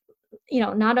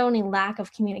 not only lack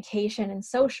of communication and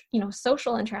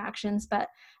social interactions, but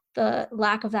the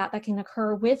lack of that can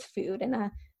occur with food in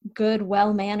a good,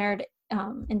 well-mannered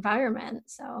environment.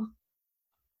 So,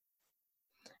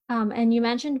 and you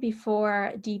mentioned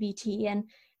before DBT, and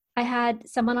I had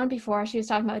someone on before, she was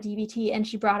talking about DBT, and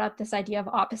she brought up this idea of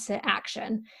opposite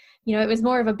action. It was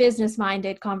more of a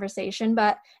business-minded conversation,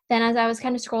 but then as I was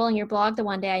kind of scrolling your blog the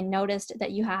one day, I noticed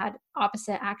that you had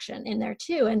opposite action in there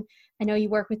too. And I know you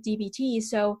work with DBT,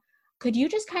 so Could you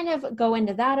just kind of go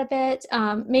into that a bit?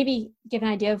 Maybe give an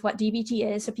idea of what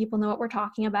DBT is so people know what we're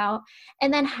talking about.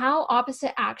 And then how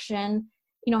opposite action,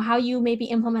 how you maybe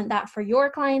implement that for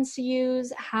your clients to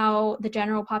use, how the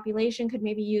general population could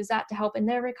maybe use that to help in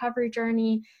their recovery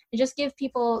journey, and just give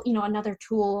people, another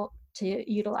tool to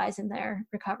utilize in their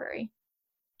recovery.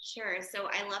 Sure. So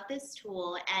I love this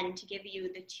tool. And to give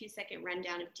you the 2-second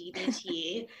rundown of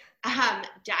DBT,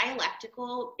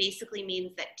 dialectical basically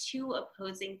means that two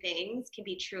opposing things can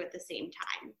be true at the same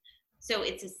time. So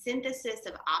it's a synthesis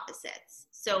of opposites.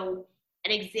 So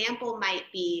an example might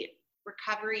be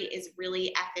recovery is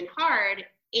really effing hard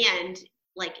and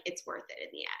like it's worth it in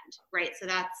the end, right? So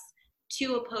that's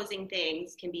two opposing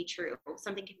things can be true.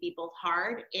 Something can be both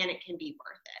hard and it can be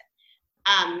worth it.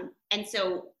 And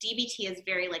so DBT is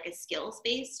very like a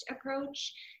skills-based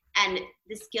approach, and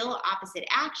the skill opposite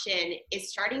action is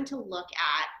starting to look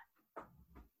at,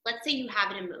 let's say you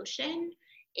have an emotion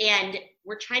and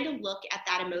we're trying to look at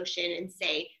that emotion and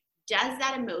say, does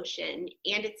that emotion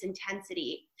and its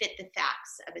intensity fit the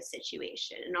facts of a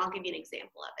situation? And I'll give you an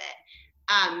example of it.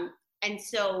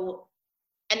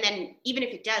 And then even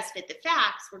if it does fit the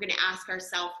facts, we're going to ask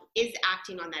ourselves, is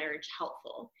acting on that urge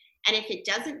helpful? And if it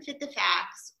doesn't fit the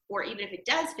facts, or even if it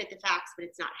does fit the facts, but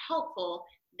it's not helpful,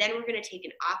 then we're going to take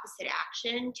an opposite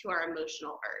action to our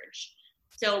emotional urge.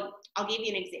 So I'll give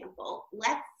you an example.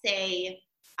 Let's say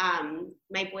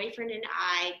my boyfriend and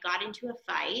I got into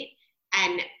a fight,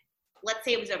 and let's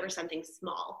say it was over something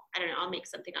small. I don't know, I'll make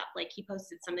something up. Like he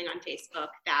posted something on Facebook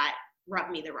that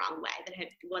rubbed me the wrong way, that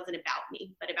wasn't about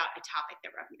me, but about a topic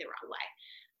that rubbed me the wrong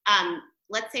way.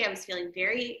 Let's say I was feeling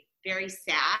very, very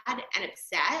sad and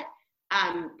upset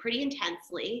pretty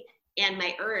intensely, and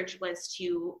my urge was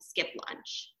to skip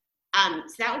lunch.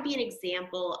 So that would be an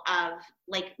example of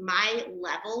like my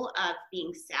level of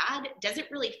being sad doesn't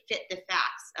really fit the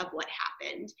facts of what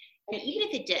happened. And even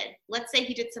if it did, let's say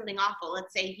he did something awful,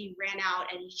 let's say he ran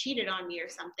out and he cheated on me or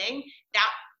something,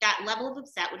 that level of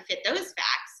upset would fit those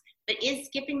facts. But is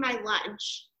skipping my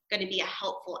lunch going to be a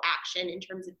helpful action in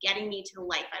terms of getting me to the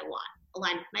life I want,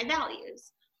 aligned with my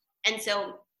values? And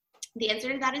so the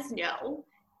answer to that is no.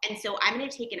 And so I'm going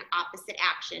to take an opposite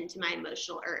action to my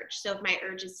emotional urge. So if my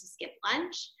urge is to skip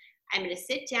lunch, I'm going to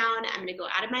sit down, I'm going to go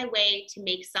out of my way to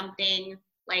make something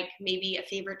like maybe a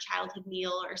favorite childhood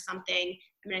meal or something.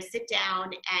 I'm going to sit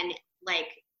down and like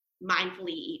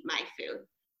mindfully eat my food.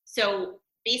 So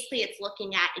basically it's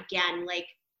looking at, again, like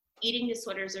eating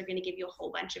disorders are going to give you a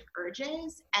whole bunch of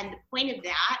urges. And the point of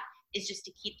that is just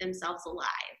to keep themselves alive.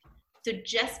 So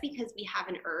just because we have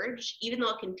an urge, even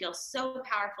though it can feel so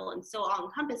powerful and so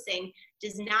all-encompassing,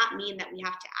 does not mean that we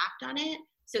have to act on it.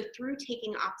 So through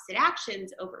taking opposite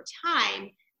actions over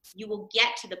time, you will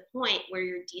get to the point where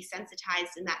you're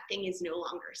desensitized and that thing is no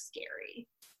longer scary.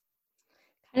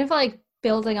 Kind of like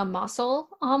building a muscle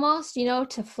almost,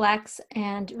 to flex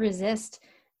and resist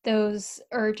those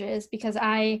urges. Because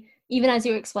even as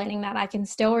you were explaining that, I can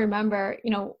still remember,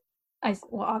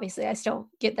 obviously I still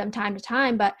get them time to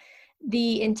time, but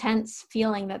the intense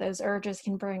feeling that those urges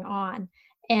can bring on.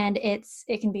 And it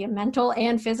can be a mental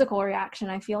and physical reaction,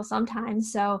 I feel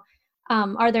sometimes. So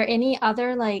are there any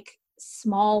other like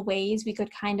small ways we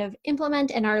could kind of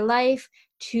implement in our life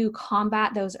to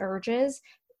combat those urges?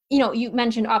 You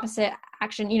mentioned opposite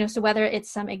action, so whether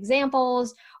it's some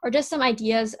examples or just some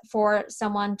ideas for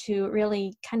someone to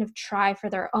really kind of try for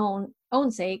their own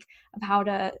sake of how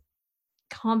to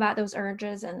combat those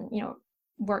urges and,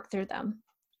 work through them.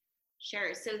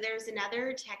 Sure. So there's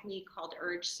another technique called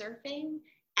urge surfing.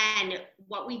 And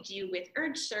what we do with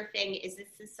urge surfing is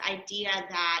it's this idea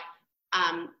that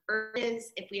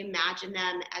urges, if we imagine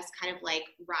them as kind of like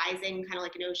rising, kind of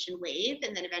like an ocean wave,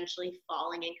 and then eventually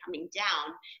falling and coming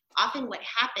down, often what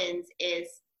happens is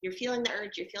you're feeling the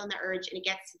urge, and it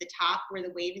gets to the top where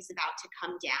the wave is about to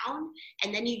come down,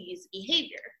 and then you use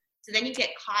behavior. So then you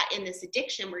get caught in this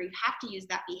addiction where you have to use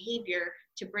that behavior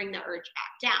to bring the urge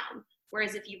back down.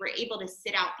 Whereas if you were able to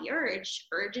sit out the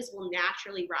urges will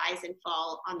naturally rise and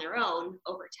fall on their own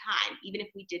over time, even if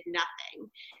we did nothing.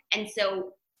 And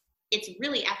so it's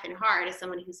really effing hard as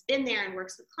someone who's been there and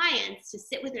works with clients to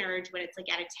sit with an urge when it's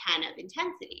like at a 10 of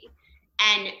intensity.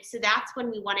 And so that's when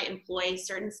we want to employ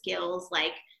certain skills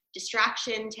like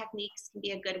distraction techniques can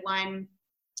be a good one.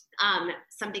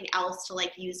 Something else to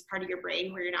like use part of your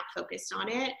brain where you're not focused on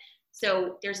it.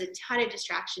 So there's a ton of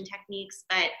distraction techniques,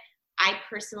 but I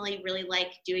personally really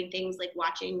like doing things like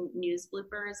watching news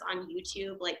bloopers on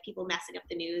YouTube, like people messing up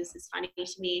the news is funny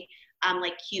to me.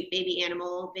 Like cute baby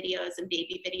animal videos and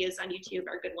baby videos on YouTube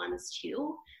are good ones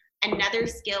too. Another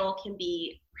skill can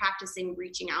be practicing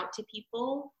reaching out to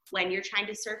people when you're trying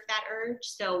to surf that urge.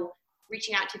 So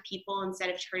reaching out to people instead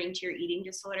of turning to your eating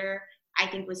disorder, I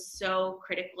think was so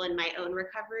critical in my own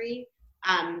recovery.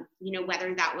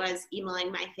 Whether that was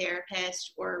emailing my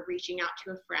therapist or reaching out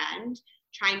to a friend,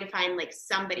 trying to find like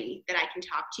somebody that I can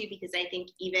talk to, because I think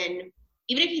even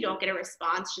if you don't get a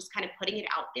response, just kind of putting it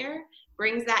out there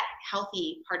brings that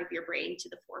healthy part of your brain to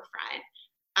the forefront.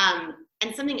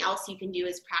 And something else you can do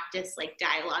is practice like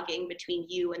dialoguing between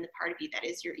you and the part of you that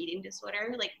is your eating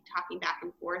disorder, like talking back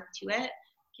and forth to it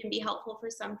can be helpful for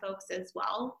some folks as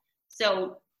well.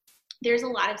 So there's a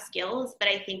lot of skills, but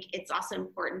I think it's also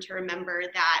important to remember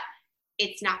that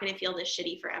it's not going to feel this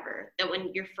shitty forever. That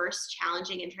when you're first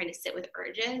challenging and trying to sit with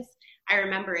urges, I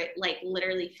remember it like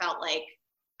literally felt like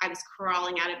I was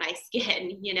crawling out of my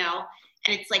skin,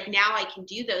 and it's like now I can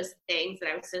do those things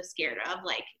that I was so scared of,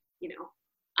 like,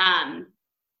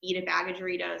 eat a bag of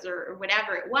Doritos or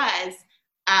whatever it was,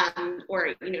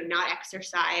 or, not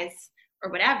exercise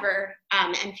or whatever,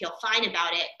 and feel fine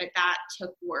about it. But that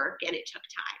took work and it took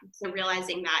time. So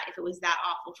realizing that if it was that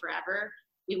awful forever,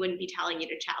 we wouldn't be telling you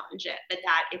to challenge it, but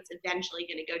that it's eventually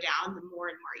going to go down the more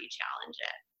and more you challenge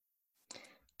it.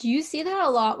 Do you see that a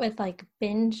lot with like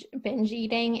binge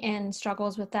eating and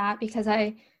struggles with that? Because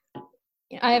I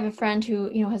have a friend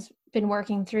who, has been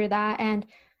working through that, and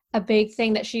a big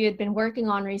thing that she had been working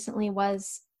on recently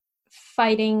was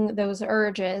fighting those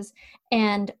urges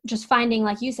and just finding,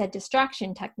 like you said,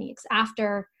 distraction techniques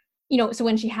after, so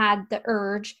when she had the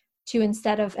urge to,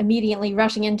 instead of immediately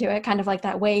rushing into it, kind of like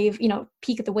that wave,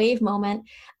 peak of the wave moment,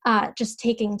 just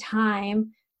taking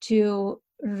time to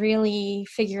really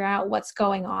figure out what's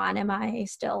going on. Am I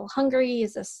still hungry?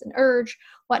 Is this an urge?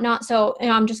 Whatnot. So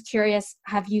I'm just curious,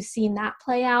 have you seen that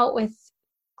play out with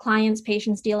clients,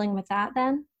 patients dealing with that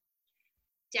then?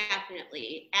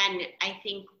 Definitely. And I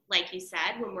think, like you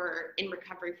said, when we're in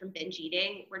recovery from binge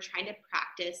eating, we're trying to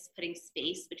practice putting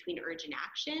space between urge and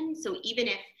action. So even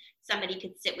if somebody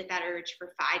could sit with that urge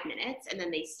for 5 minutes and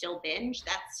then they still binge,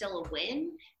 that's still a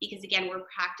win, because again, we're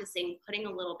practicing putting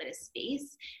a little bit of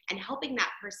space and helping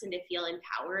that person to feel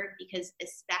empowered, because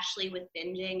especially with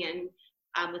binging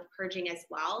and with purging as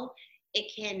well,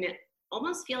 it can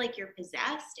almost feel like you're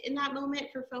possessed in that moment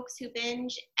for folks who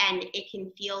binge, and it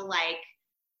can feel like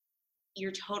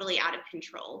you're totally out of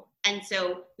control. And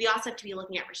so we also have to be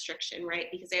looking at restriction, right?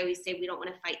 Because I always say we don't want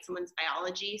to fight someone's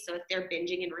biology. So if they're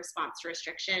binging in response to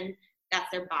restriction,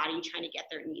 that's their body trying to get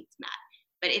their needs met.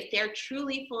 But if they're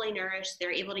truly fully nourished,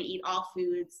 they're able to eat all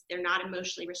foods, they're not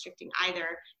emotionally restricting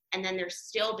either, and then they're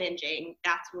still binging,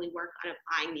 that's when we work on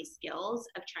applying these skills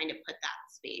of trying to put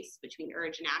that space between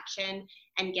urge and action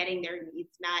and getting their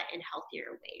needs met in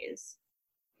healthier ways.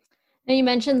 Now you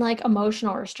mentioned like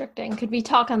emotional restricting. Could we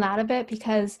talk on that a bit?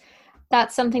 Because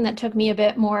that's something that took me a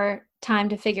bit more time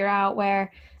to figure out,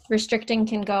 where restricting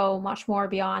can go much more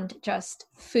beyond just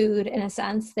food in a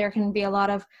sense. There can be a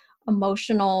lot of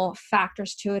emotional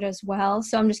factors to it as well.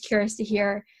 So I'm just curious to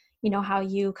hear, how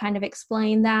you kind of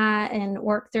explain that and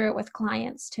work through it with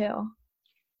clients too.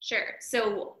 Sure.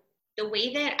 So the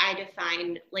way that I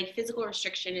define like physical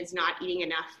restriction is not eating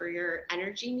enough for your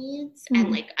energy needs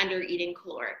and like under eating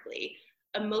calorically.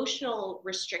 Emotional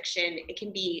restriction, it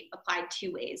can be applied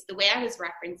 2 ways. The way I was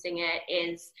referencing it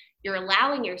is you're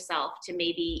allowing yourself to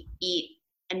maybe eat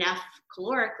enough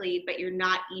calorically, but you're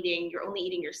only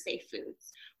eating your safe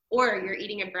foods. Or you're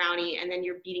eating a brownie and then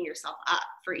you're beating yourself up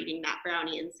for eating that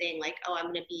brownie and saying like, oh, I'm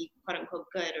going to be quote unquote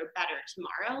good or better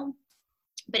tomorrow.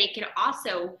 But it can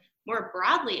also more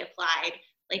broadly applied,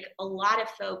 like a lot of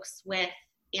folks with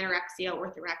anorexia,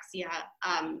 orthorexia,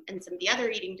 and some of the other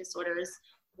eating disorders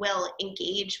will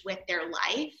engage with their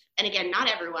life. And again, not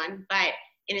everyone, but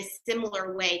in a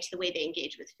similar way to the way they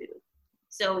engage with food.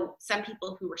 So some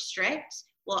people who restrict,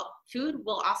 well, food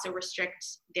will also restrict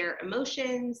their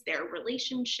emotions, their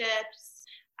relationships,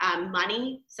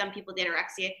 money. Some people with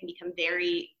anorexia can become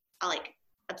very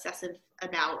obsessive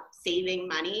about saving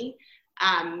money.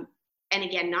 And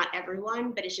again, not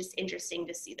everyone, but it's just interesting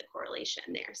to see the correlation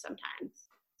there sometimes.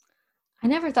 I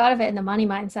never thought of it in the money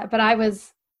mindset, but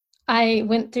I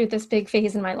went through this big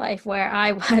phase in my life where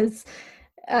I was,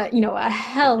 a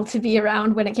hell to be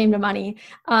around when it came to money,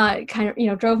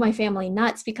 drove my family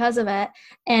nuts because of it.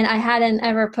 And I hadn't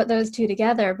ever put those two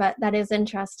together, but that is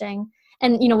interesting.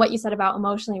 And, what you said about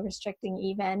emotionally restricting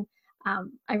even,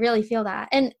 I really feel that.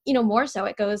 And, more so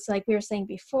it goes like we were saying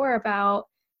before about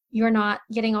you're not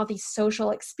getting all these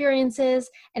social experiences.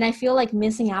 And I feel like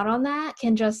missing out on that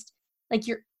can just like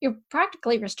you're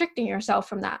practically restricting yourself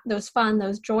from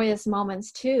those joyous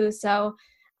moments too. So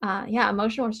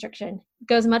emotional restriction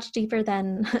goes much deeper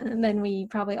than we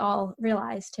probably all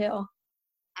realize too.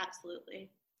 Absolutely.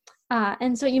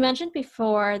 And so you mentioned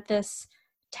before this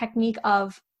technique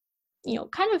of,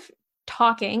 kind of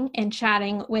talking and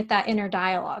chatting with that inner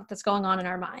dialogue that's going on in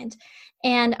our mind.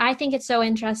 And I think it's so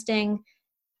interesting,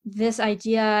 this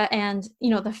idea, and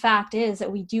the fact is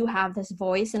that we do have this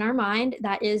voice in our mind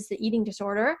that is the eating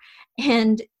disorder,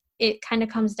 and it kind of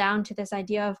comes down to this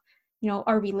idea of,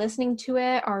 are we listening to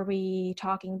it? Are we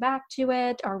talking back to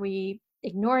it? Are we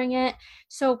ignoring it?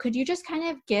 So could you just kind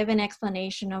of give an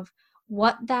explanation of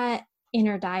what that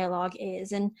inner dialogue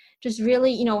is, and just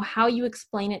really, how you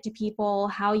explain it to people,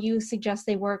 how you suggest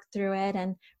they work through it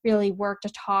and really work to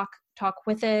talk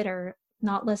with it or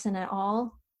not listen at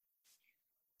all?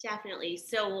 Definitely.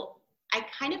 So I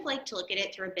kind of like to look at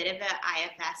it through a bit of an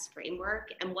IFS framework.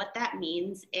 And what that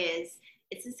means is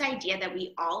it's this idea that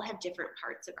we all have different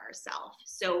parts of ourselves.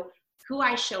 So who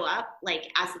I show up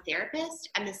like as a therapist,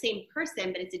 I'm the same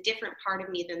person, but it's a different part of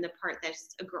me than the part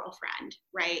that's a girlfriend,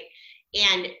 right?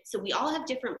 And so we all have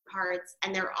different parts,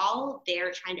 and they're all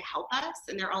there trying to help us,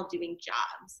 and they're all doing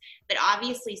jobs. But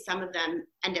obviously some of them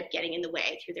end up getting in the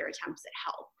way through their attempts at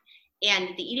help.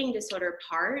 And the eating disorder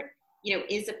part,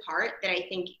 is a part that I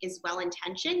think is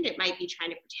well-intentioned. It might be trying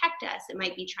to protect us. It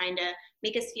might be trying to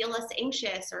make us feel less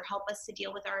anxious or help us to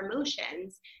deal with our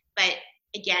emotions. But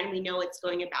again, we know it's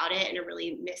going about it in a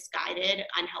really misguided,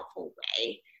 unhelpful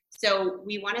way. So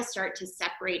we want to start to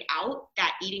separate out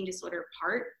that eating disorder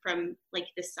part from like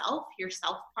the self, your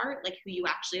self part, like who you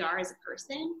actually are as a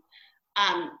person.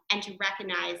 And to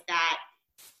recognize that,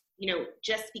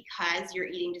 just because your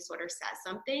eating disorder says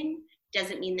something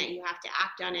doesn't mean that you have to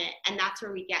act on it. And that's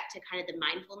where we get to kind of the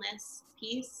mindfulness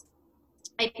piece.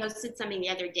 I posted something the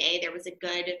other day. There was a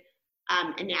good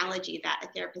analogy that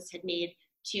a therapist had made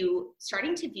to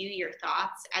starting to view your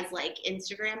thoughts as like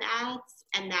Instagram ads,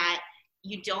 and that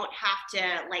you don't have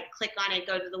to like click on it,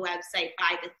 go to the website,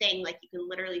 buy the thing. Like you can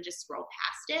literally just scroll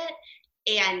past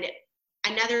it. And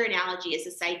another analogy is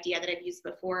this idea that I've used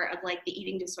before of like the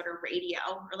eating disorder radio,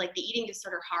 or like the eating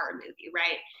disorder horror movie,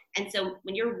 right? And so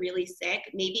when you're really sick,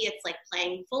 maybe it's like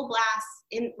playing full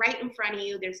blast right in front of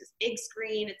you. There's this big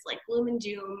screen. It's like gloom and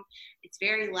doom. It's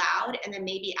very loud. And then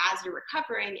maybe as you're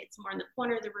recovering, it's more in the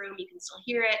corner of the room. You can still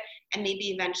hear it. And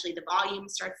maybe eventually the volume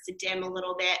starts to dim a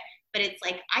little bit. But it's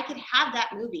like I could have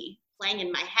that movie playing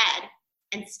in my head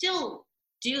and still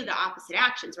do the opposite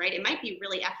actions, right? It might be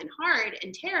really effing hard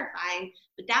and terrifying,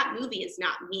 but that movie is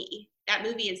not me. That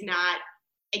movie is not,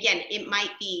 again, it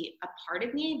might be a part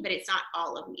of me, but it's not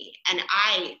all of me. And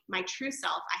my true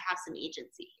self, I have some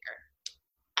agency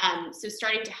here. So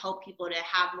starting to help people to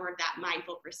have more of that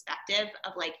mindful perspective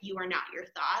of like, you are not your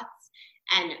thoughts,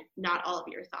 and not all of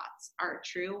your thoughts are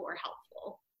true or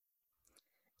helpful.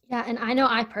 Yeah, and I know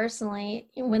I personally,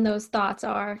 when those thoughts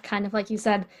are kind of like you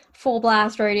said, full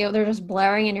blast radio, they're just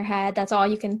blaring in your head, that's all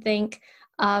you can think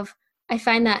of. I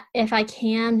find that if I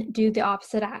can do the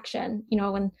opposite action,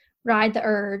 and ride the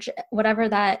urge, whatever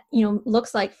that,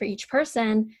 looks like for each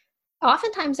person,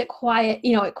 oftentimes it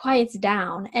quiets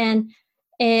down, and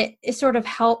it sort of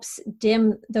helps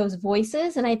dim those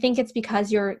voices. And I think it's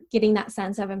because you're getting that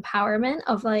sense of empowerment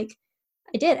of like,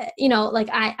 I did it, like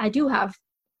I do have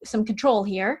some control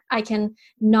here. I can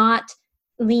not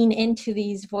lean into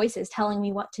these voices telling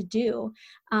me what to do.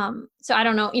 So I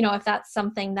don't know, if that's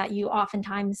something that you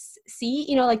oftentimes see,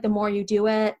 like the more you do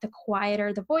it, the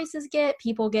quieter the voices get,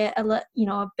 people get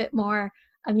a bit more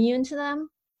immune to them.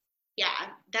 Yeah,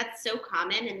 that's so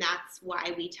common. And that's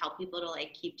why we tell people to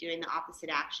like keep doing the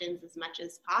opposite actions as much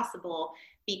as possible,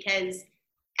 because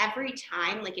every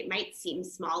time, like it might seem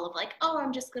small of like, oh,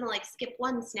 I'm just going to like skip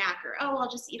one snack, or, oh,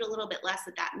 I'll just eat a little bit less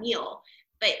at that meal.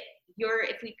 But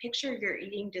if we picture your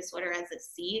eating disorder as a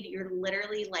seed, you're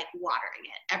literally like watering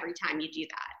it every time you do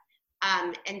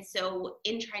that. And so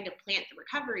in trying to plant the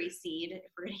recovery seed, if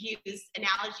we're going to use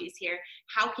analogies here,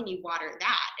 how can you water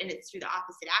that? And it's through the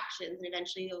opposite actions, and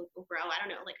eventually you'll grow, I don't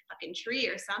know, like a fucking tree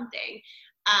or something.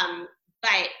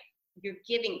 But you're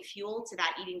giving fuel to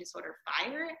that eating disorder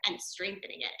fire and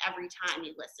strengthening it every time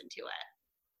you listen to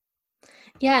it.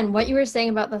 Yeah. And what you were saying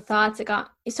about the thoughts,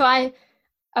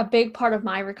 a big part of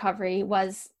my recovery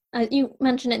was, you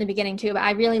mentioned it in the beginning too, but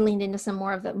I really leaned into some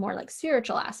more of the more like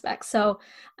spiritual aspects. So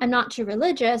I'm not too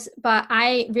religious, but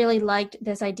I really liked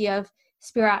this idea of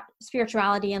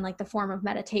spirituality and like the form of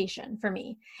meditation for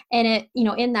me. And it,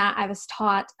 in that I was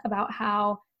taught about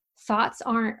how thoughts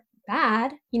aren't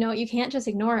bad. You can't just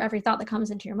ignore every thought that comes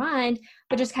into your mind,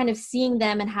 but just kind of seeing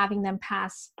them and having them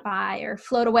pass by or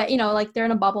float away, like they're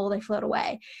in a bubble, they float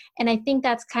away. And I think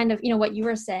that's kind of, what you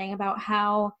were saying about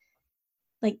how,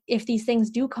 like, if these things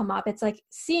do come up, it's like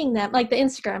seeing them, like the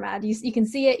Instagram ad, you can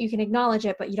see it, you can acknowledge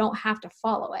it, but you don't have to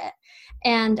follow it.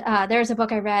 And there's a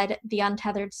book I read, The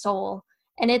Untethered Soul,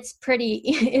 and it's pretty,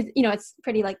 it's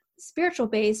pretty like spiritual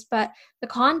based, but the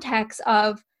context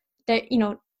of that,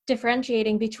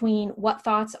 differentiating between what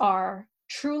thoughts are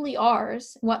truly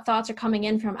ours, what thoughts are coming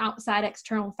in from outside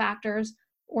external factors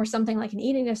or something like an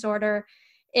eating disorder,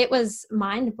 it was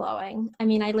mind blowing. I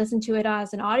mean, I listened to it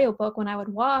as an audiobook when I would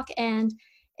walk, and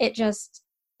it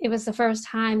was the first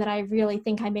time that I really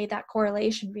think I made that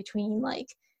correlation between like,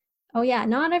 oh yeah,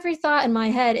 not every thought in my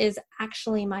head is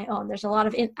actually my own. There's a lot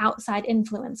of outside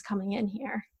influence coming in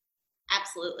here.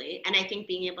 Absolutely. And I think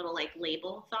being able to like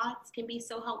label thoughts can be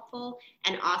so helpful.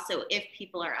 And also, if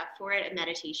people are up for it, a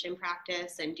meditation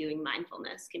practice and doing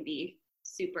mindfulness can be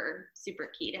super, super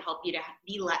key to help you to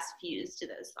be less fused to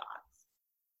those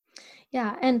thoughts.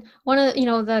 Yeah. And one of,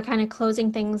 the kind of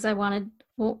closing things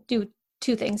we'll do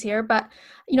two things here, but,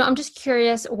 I'm just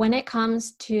curious when it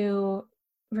comes to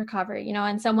recovery,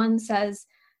 and someone says,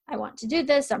 I want to do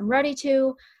this, I'm ready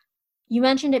to. You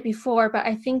mentioned it before, but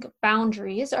I think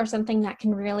boundaries are something that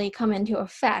can really come into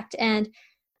effect. And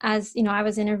as I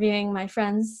was interviewing my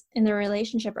friends in their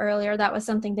relationship earlier, that was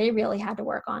something they really had to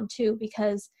work on too,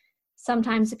 because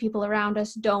sometimes the people around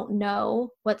us don't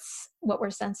know what we're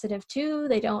sensitive to.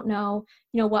 They don't know,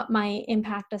 what might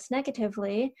impact us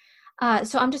negatively.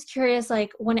 So I'm just curious,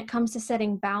 like when it comes to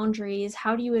setting boundaries,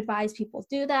 how do you advise people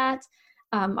do that?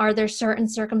 Are there certain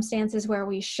circumstances where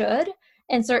we should,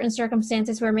 and certain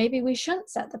circumstances where maybe we shouldn't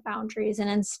set the boundaries and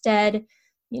instead,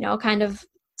 kind of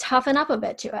toughen up a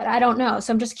bit to it? I don't know.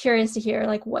 So I'm just curious to hear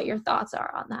like what your thoughts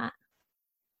are on that.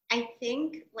 I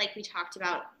think like we talked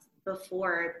about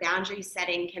before, boundary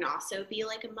setting can also be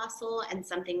like a muscle and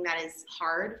something that is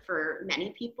hard for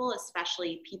many people,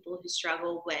 especially people who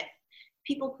struggle with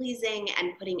people pleasing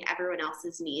and putting everyone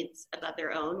else's needs above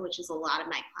their own, which is a lot of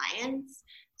my clients.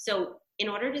 So in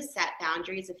order to set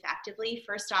boundaries effectively,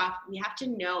 first off, we have to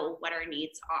know what our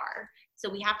needs are.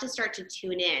 So we have to start to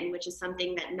tune in, which is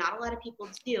something that not a lot of people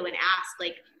do, and ask,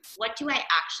 like, what do I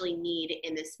actually need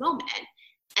in this moment?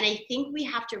 And I think we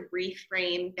have to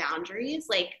reframe boundaries.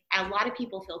 Like, a lot of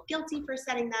people feel guilty for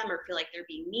setting them or feel like they're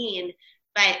being mean,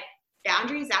 but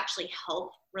boundaries actually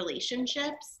help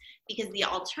relationships, because the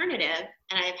alternative,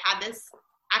 and I've had this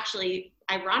actually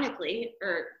ironically,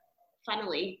 or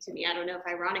funnily to me, I don't know if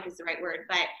ironic is the right word,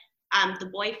 but the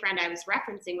boyfriend I was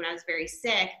referencing when I was very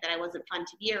sick, that I wasn't fun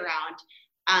to be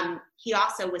around, he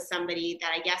also was somebody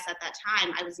that I guess at that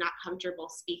time I was not comfortable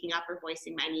speaking up or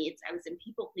voicing my needs. I was in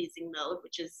people-pleasing mode,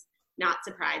 which is not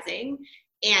surprising.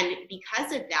 And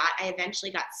because of that, I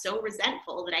eventually got so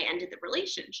resentful that I ended the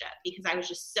relationship, because I was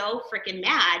just so freaking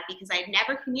mad because I'd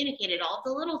never communicated all of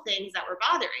the little things that were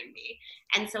bothering me.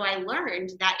 And so I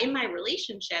learned that in my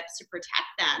relationships, to protect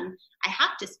them, I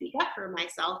have to speak up for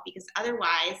myself, because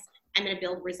otherwise I'm going to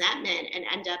build resentment and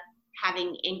end up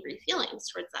having angry feelings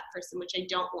towards that person, which I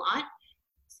don't want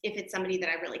if it's somebody that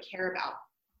I really care about.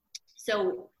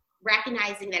 So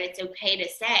recognizing that it's okay to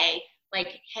say,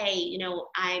 like, hey,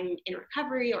 I'm in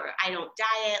recovery, or I don't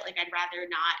diet, like, I'd rather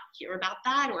not hear about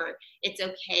that, or it's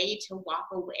okay to walk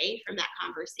away from that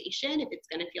conversation if it's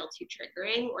going to feel too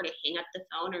triggering, or to hang up the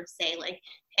phone or say, like,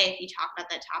 hey, if you talk about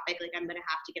that topic, like, I'm going to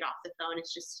have to get off the phone.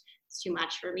 It's too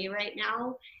much for me right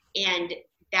now. And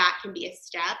that can be a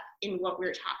step in what we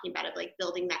were talking about, of like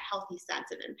building that healthy sense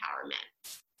of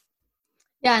empowerment.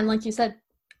 Yeah. And like you said,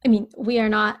 I mean, we are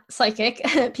not psychic.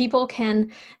 People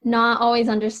can not always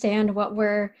understand what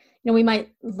we might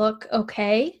look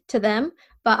okay to them,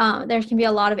 but there can be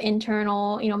a lot of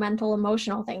internal, mental,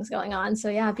 emotional things going on. So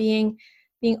yeah, being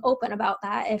open about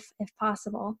that if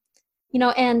possible.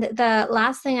 And the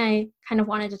last thing I kind of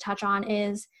wanted to touch on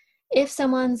is, if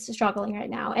someone's struggling right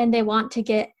now and they want to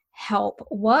get help,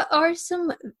 what are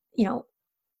some,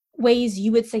 ways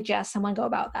you would suggest someone go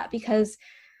about that? Because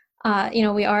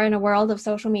we are in a world of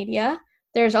social media.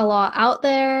 There's a lot out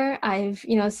there. I've,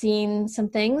 seen some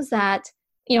things that,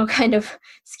 kind of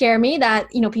scare me that,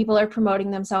 people are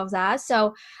promoting themselves as.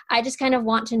 So I just kind of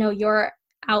want to know your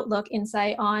outlook,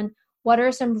 insight on what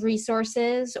are some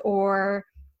resources or,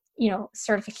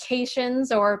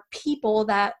 certifications or people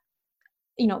that,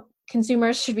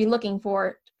 consumers should be looking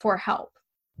for help.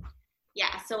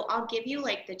 Yeah. So I'll give you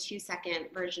like the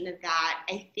 2-second version of that.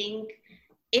 I think,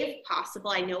 if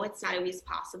possible, I know it's not always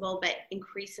possible, but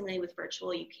increasingly with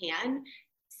virtual, you can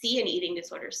see an eating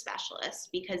disorder specialist,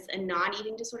 because a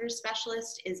non-eating disorder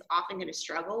specialist is often going to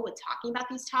struggle with talking about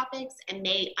these topics and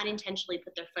may unintentionally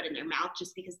put their foot in their mouth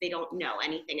just because they don't know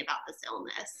anything about this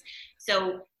illness.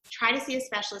 So try to see a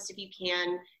specialist if you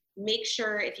can. Make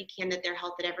sure, if you can, that they're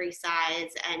health at every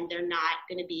size and they're not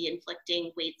going to be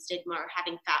inflicting weight stigma or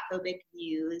having fat phobic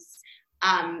views.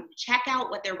 Check out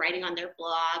what they're writing on their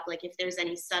blog, like if there's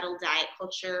any subtle diet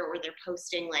culture, or they're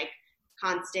posting like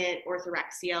constant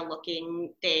orthorexia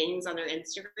looking things on their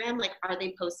Instagram. Like, are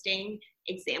they posting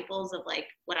examples of like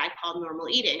what I call normal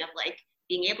eating, of like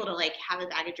being able to like have a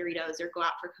bag of Doritos or go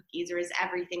out for cookies, or is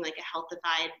everything like a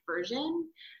healthified version?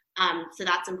 So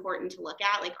that's important to look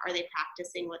at. Like, are they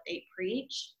practicing what they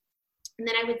preach? And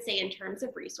then I would say, in terms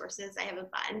of resources, I have a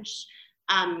bunch.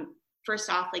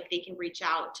 First off, like, they can reach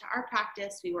out to our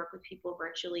practice. We work with people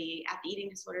virtually at the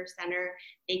Eating Disorder Center.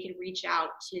 They can reach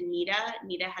out to NEDA.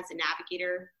 NEDA has a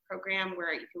navigator program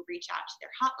where you can reach out to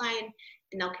their hotline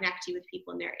and they'll connect you with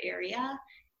people in their area.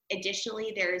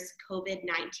 Additionally, there's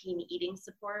COVID-19 eating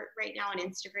support right now on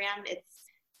Instagram. It's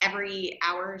every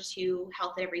hour or two,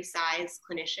 Health at Every Size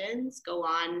clinicians go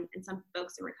on, and some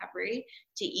folks in recovery,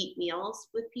 to eat meals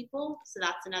with people. So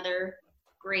that's another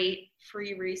great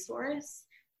free resource.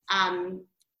 And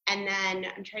then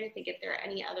I'm trying to think if there are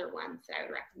any other ones that I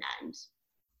would recommend.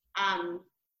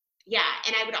 Yeah,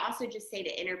 and I would also just say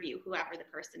to interview whoever the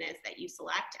person is that you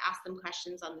select, ask them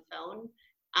questions on the phone,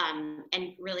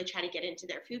 and really try to get into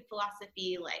their food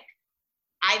philosophy. Like,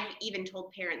 I've even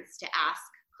told parents to ask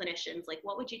clinicians, like,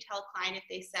 what would you tell a client if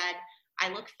they said, I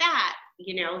look fat,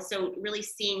 you know? So really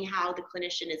seeing how the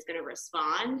clinician is going to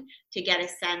respond to get a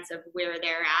sense of where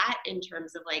they're at in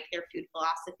terms of like their food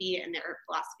philosophy and their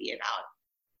philosophy about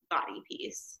body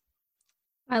piece.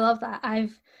 I love that.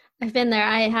 I've been there.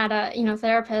 I had a,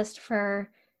 therapist for,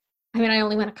 I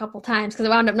only went a couple times because it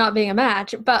wound up not being a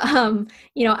match, but,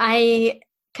 I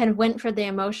kind of went for the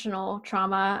emotional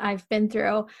trauma I've been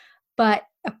through, but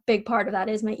a big part of that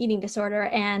is my eating disorder.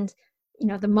 And,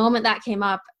 the moment that came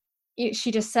up,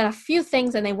 she just said a few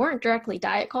things, and they weren't directly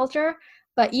diet culture,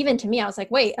 but even to me, I was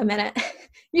like, wait a minute,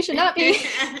 you should not be,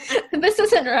 this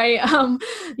isn't right.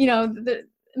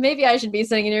 Maybe I should be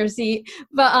sitting in your seat.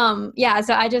 But yeah,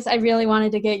 so I really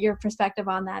wanted to get your perspective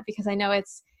on that, because I know it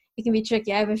can be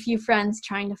tricky. I have a few friends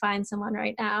trying to find someone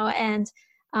right now, and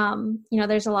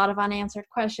there's a lot of unanswered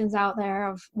questions out there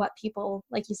of what people,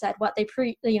 like you said, what they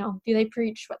preach, do they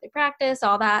preach what they practice,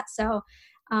 all that. So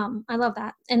I love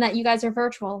that. And that you guys are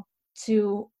virtual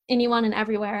to anyone and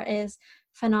everywhere is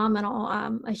phenomenal.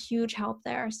 A huge help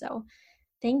there. So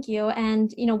thank you.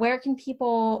 And, where can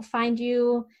people find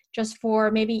you just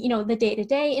for maybe, the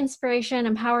day-to-day inspiration,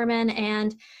 empowerment?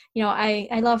 And,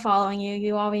 I love following you.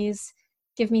 You always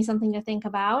give me something to think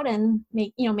about and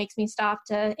makes me stop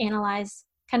to analyze,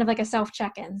 kind of like a self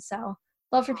check-in. So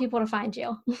love for people to find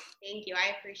you. Thank you.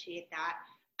 I appreciate that.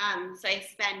 So I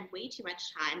spend way too much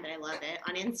time, but I love it,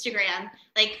 on Instagram.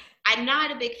 Like, I'm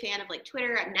not a big fan of like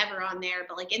Twitter. I'm never on there,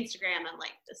 but like Instagram, I'm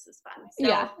like, this is fun. So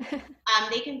yeah.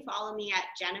 They can follow me at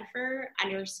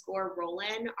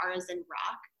Jennifer_Rollin, R as in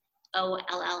rock,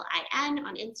 OLLIN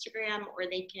on Instagram, or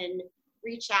they can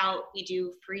reach out. We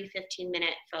do free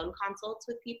 15-minute phone consults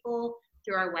with people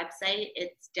through our website.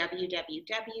 It's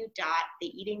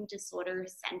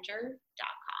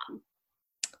www.theeatingdisordercenter.com.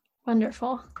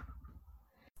 Wonderful.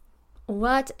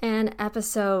 What an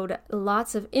episode.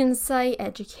 Lots of insight,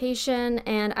 education,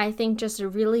 and I think just a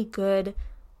really good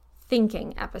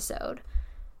thinking episode.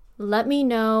 Let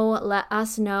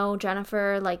us know,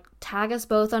 Jennifer, tag us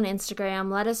both on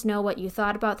Instagram. Let us know what you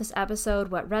thought about this episode,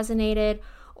 what resonated,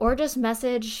 or just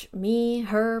message me,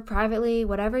 her privately,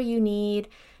 whatever you need.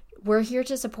 We're here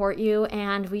to support you,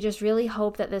 and we just really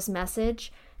hope that this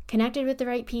message connected with the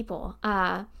right people.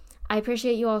 I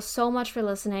appreciate you all so much for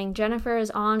listening. Jennifer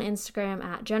is on Instagram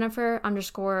at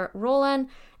Jennifer_Rollin,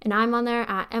 and I'm on there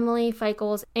at Emily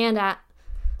Feichels and at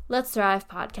Let's Thrive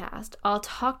Podcast. I'll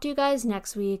talk to you guys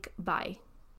next week. Bye.